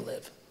me how to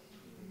live.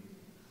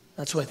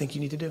 That's what I think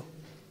you need to do,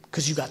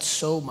 because you got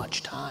so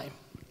much time.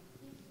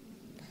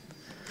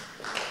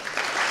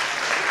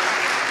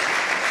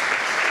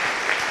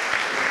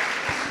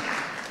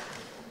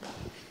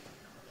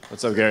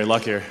 What's up, Gary?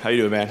 Luck here. How you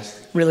doing, man?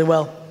 Really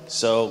well.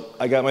 So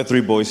I got my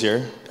 3 boys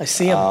here. I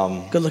see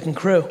them. Good-looking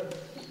crew.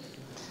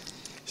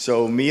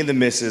 So me and the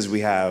missus, we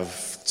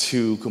have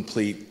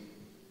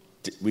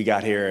we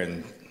got here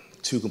in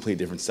 2 complete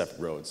different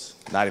separate roads.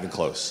 Not even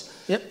close.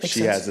 Yep,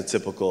 she has the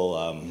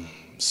typical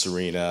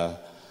Serena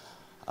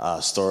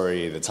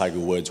story, the Tiger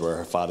Woods, where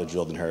her father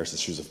drilled in her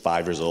since she was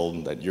 5 years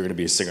old that you're going to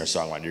be a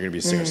singer-songwriter. You're going to be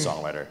a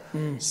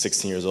singer-songwriter.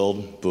 16 years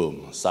old,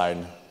 boom,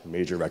 signed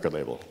major record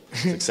label.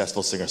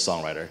 Successful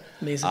singer-songwriter.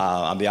 Amazing.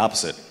 I'm the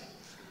opposite.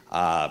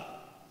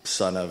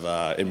 Son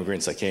of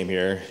immigrants that came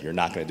here. You're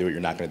not going to do it.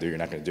 You're not going to do it. You're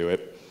not going to do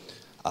it.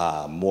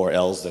 More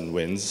L's than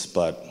wins,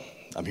 but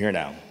I'm here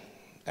now.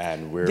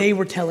 And they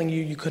were telling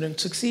you couldn't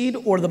succeed,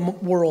 or the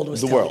world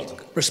was telling you?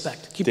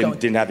 Respect. Keep going.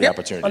 Didn't have the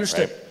opportunity.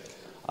 Understood.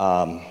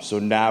 Right? So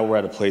now we're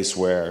at a place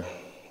where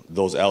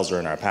those L's are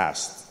in our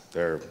past.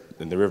 They're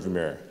in the rearview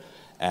mirror.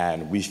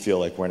 And we feel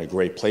like we're in a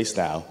great place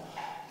now.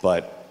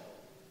 But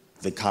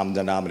the common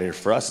denominator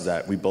for us is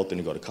that we both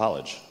didn't go to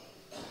college.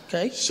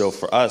 Okay. So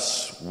for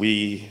us,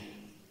 we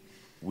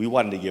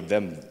wanted to give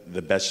them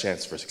the best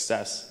chance for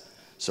success.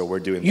 So we're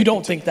doing. You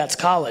don't think that's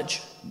college?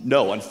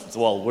 No.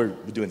 Well, we're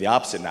doing the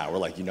opposite now. We're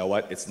like, you know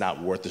what? It's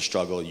not worth the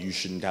struggle. You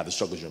shouldn't have the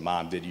struggles your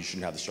mom did. You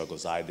shouldn't have the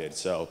struggles I did.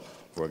 So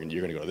you're going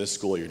to go to this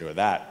school. You're going to do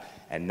that.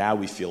 And now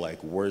we feel like,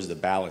 where's the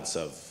balance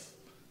of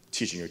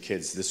teaching your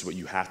kids this is what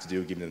you have to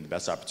do, giving them the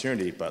best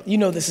opportunity, but you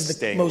know this is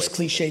the most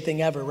cliche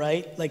thing ever,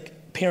 right?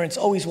 Like parents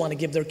always want to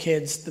give their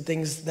kids the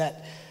things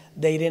that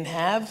they didn't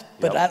have,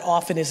 but that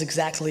often is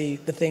exactly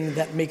the thing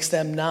that makes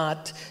them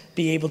not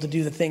be able to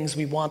do the things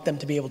we want them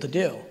to be able to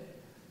do.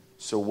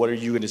 So what are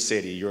you going to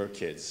say to your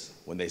kids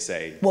when they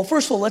say... Well,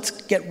 first of all, let's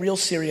get real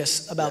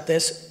serious about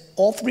this.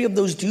 All 3 of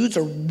those dudes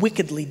are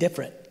wickedly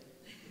different.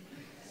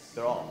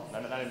 They're all.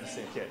 Not not even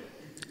the same kid.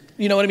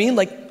 You know what I mean?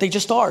 Like, they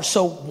just are.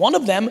 So one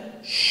of them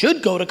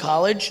should go to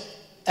college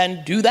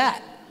and do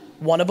that.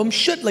 One of them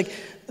should. Like,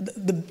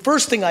 the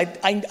first thing,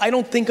 I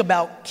don't think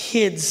about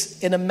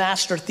kids in a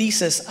master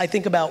thesis. I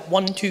think about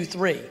 1, 2,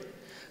 3.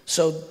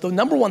 So the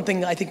number one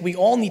thing I think we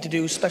all need to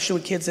do, especially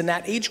with kids in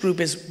that age group,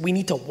 is we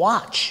need to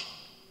watch.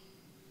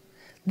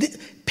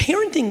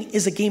 Parenting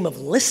is a game of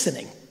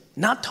listening,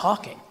 not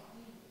talking.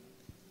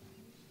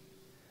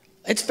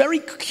 It's very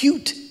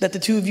cute that the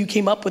two of you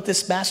came up with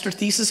this master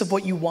thesis of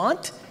what you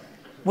want.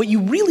 What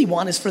you really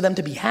want is for them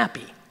to be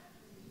happy.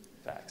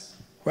 Facts.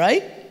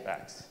 Right?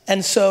 Facts.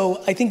 And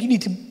so I think you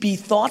need to be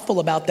thoughtful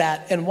about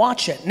that and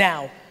watch it.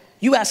 Now,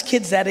 you ask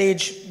kids that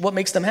age what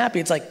makes them happy.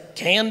 It's like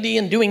candy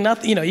and doing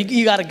nothing. You know,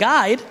 you got a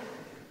guide.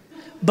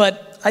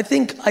 But I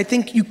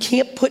think you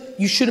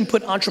shouldn't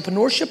put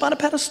entrepreneurship on a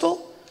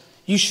pedestal.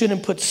 You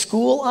shouldn't put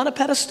school on a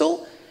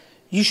pedestal.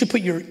 You should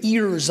put your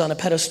ears on a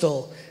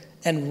pedestal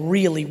and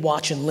really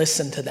watch and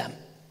listen to them.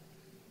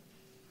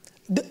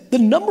 The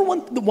number one,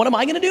 what am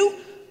I going to do?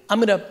 I'm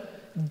going to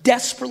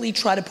desperately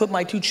try to put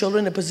my 2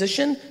 children in a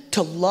position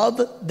to love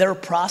their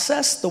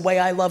process the way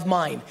I love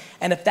mine.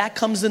 And if that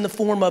comes in the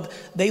form of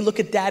they look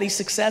at daddy's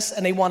success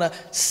and they want to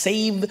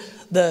save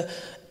the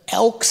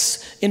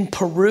elks in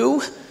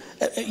Peru,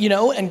 you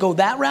know, and go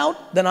that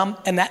route, then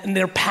and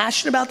they're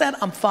passionate about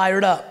that, I'm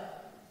fired up.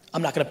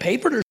 I'm not going to pay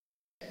for their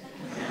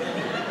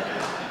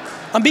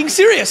I'm being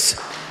serious.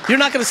 You're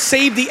not going to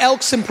save the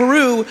elks in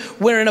Peru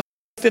wearing a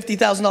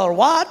 $50,000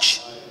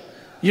 watch.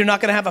 You're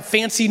not going to have a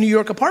fancy New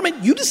York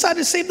apartment. You decided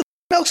to save the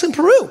elks in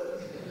Peru.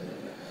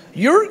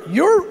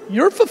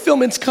 Your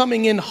fulfillment's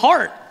coming in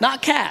heart,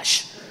 not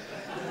cash.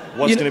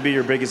 What's going to be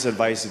your biggest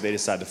advice if they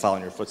decide to follow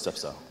in your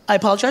footsteps, though? I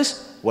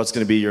apologize? What's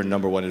going to be your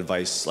number one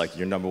advice, like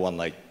your number one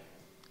like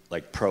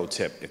pro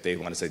tip if they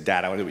want to say,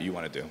 Dad, I want to do what you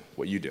want to do,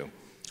 what you do?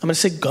 I'm going to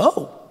say,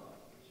 go.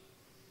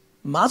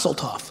 Mazel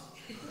tov.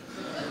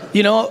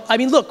 You know, I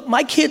mean, look,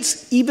 my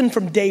kids, even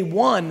from day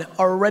one,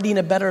 are already in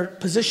a better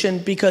position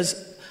because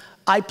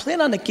I plan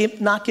on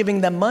not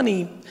giving them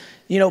money,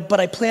 you know, but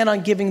I plan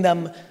on giving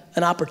them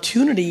an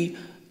opportunity.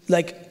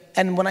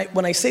 And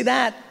when I say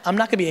that, I'm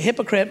not going to be a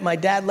hypocrite. My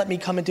dad let me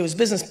come into his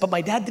business, but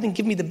my dad didn't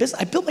give me the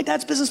business. I built my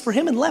dad's business for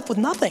him and left with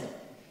nothing.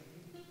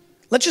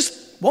 Let's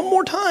just, one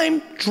more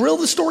time, drill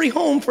the story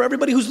home for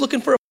everybody who's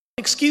looking for an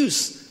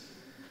excuse.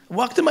 I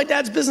walked in my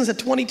dad's business at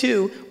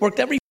 22, worked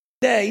every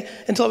day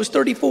until I was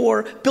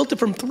 34, built it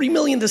from 3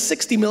 million to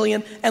 60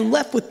 million, and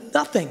left with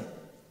nothing.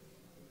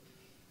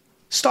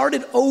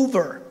 Started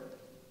over.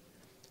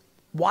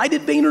 Why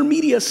did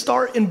VaynerMedia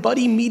start in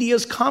Buddy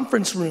Media's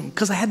conference room?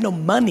 Because I had no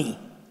money.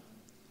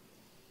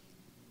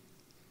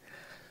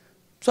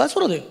 So that's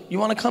what I'll do. You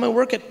want to come and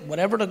work at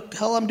whatever the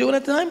hell I'm doing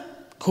at the time?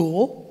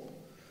 Cool.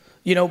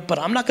 You know, but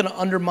I'm not going to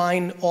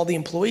undermine all the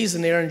employees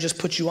in there and just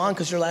put you on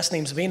because your last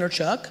name's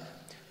Vaynerchuk.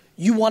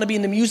 You want to be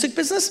in the music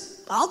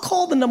business? I'll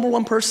call the number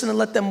one person and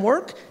let them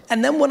work.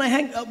 And then when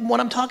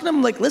I'm talking to them,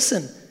 I'm like,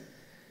 listen,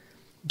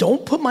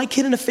 don't put my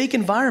kid in a fake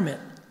environment.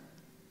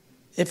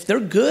 If they're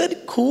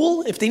good,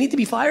 cool. If they need to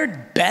be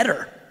fired,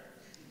 better.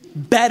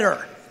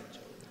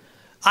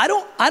 I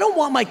don't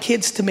want my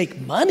kids to make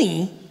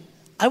money.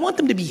 I want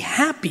them to be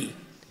happy.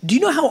 Do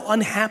you know how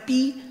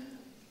unhappy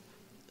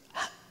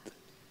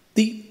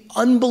the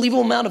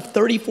unbelievable amount of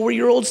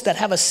 34-year-olds that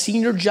have a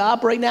senior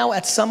job right now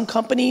at some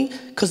company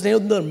because they know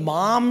their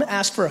mom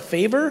asked for a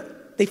favor?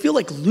 They feel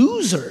like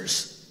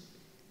losers.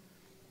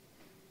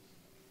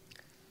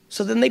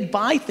 So then they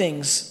buy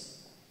things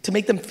to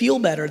make them feel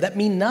better that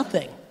mean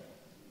nothing.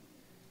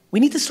 We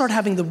need to start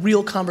having the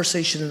real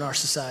conversation in our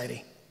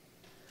society.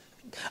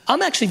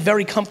 I'm actually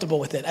very comfortable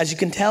with it, as you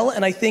can tell,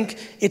 and I think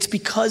it's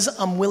because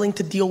I'm willing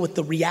to deal with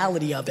the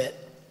reality of it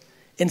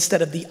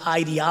instead of the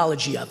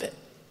ideology of it.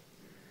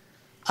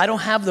 I don't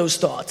have those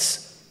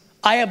thoughts.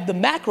 I have the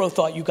macro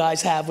thought you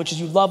guys have, which is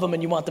you love them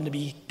and you want them to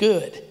be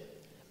good.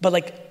 But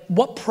like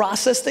what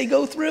process they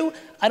go through,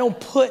 I don't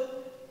put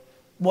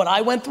what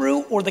I went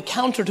through or the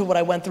counter to what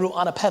I went through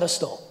on a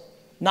pedestal.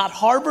 Not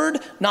Harvard,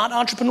 not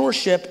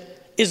entrepreneurship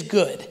is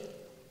good.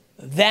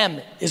 Them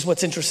is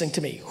what's interesting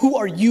to me. Who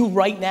are you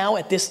right now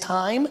at this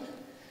time? Do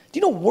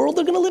you know what world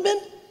they're going to live in?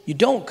 You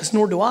don't, because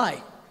nor do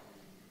I.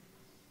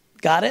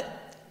 Got it?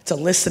 It's a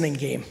listening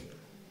game.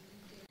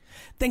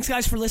 Thanks,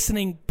 guys, for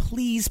listening.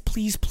 Please,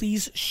 please,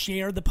 please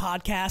share the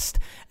podcast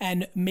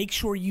and make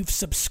sure you've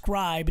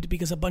subscribed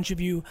because a bunch of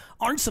you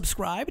aren't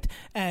subscribed.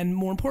 And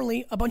more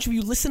importantly, a bunch of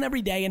you listen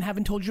every day and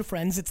haven't told your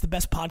friends it's the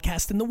best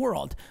podcast in the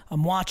world.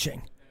 I'm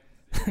watching.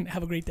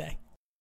 Have a great day.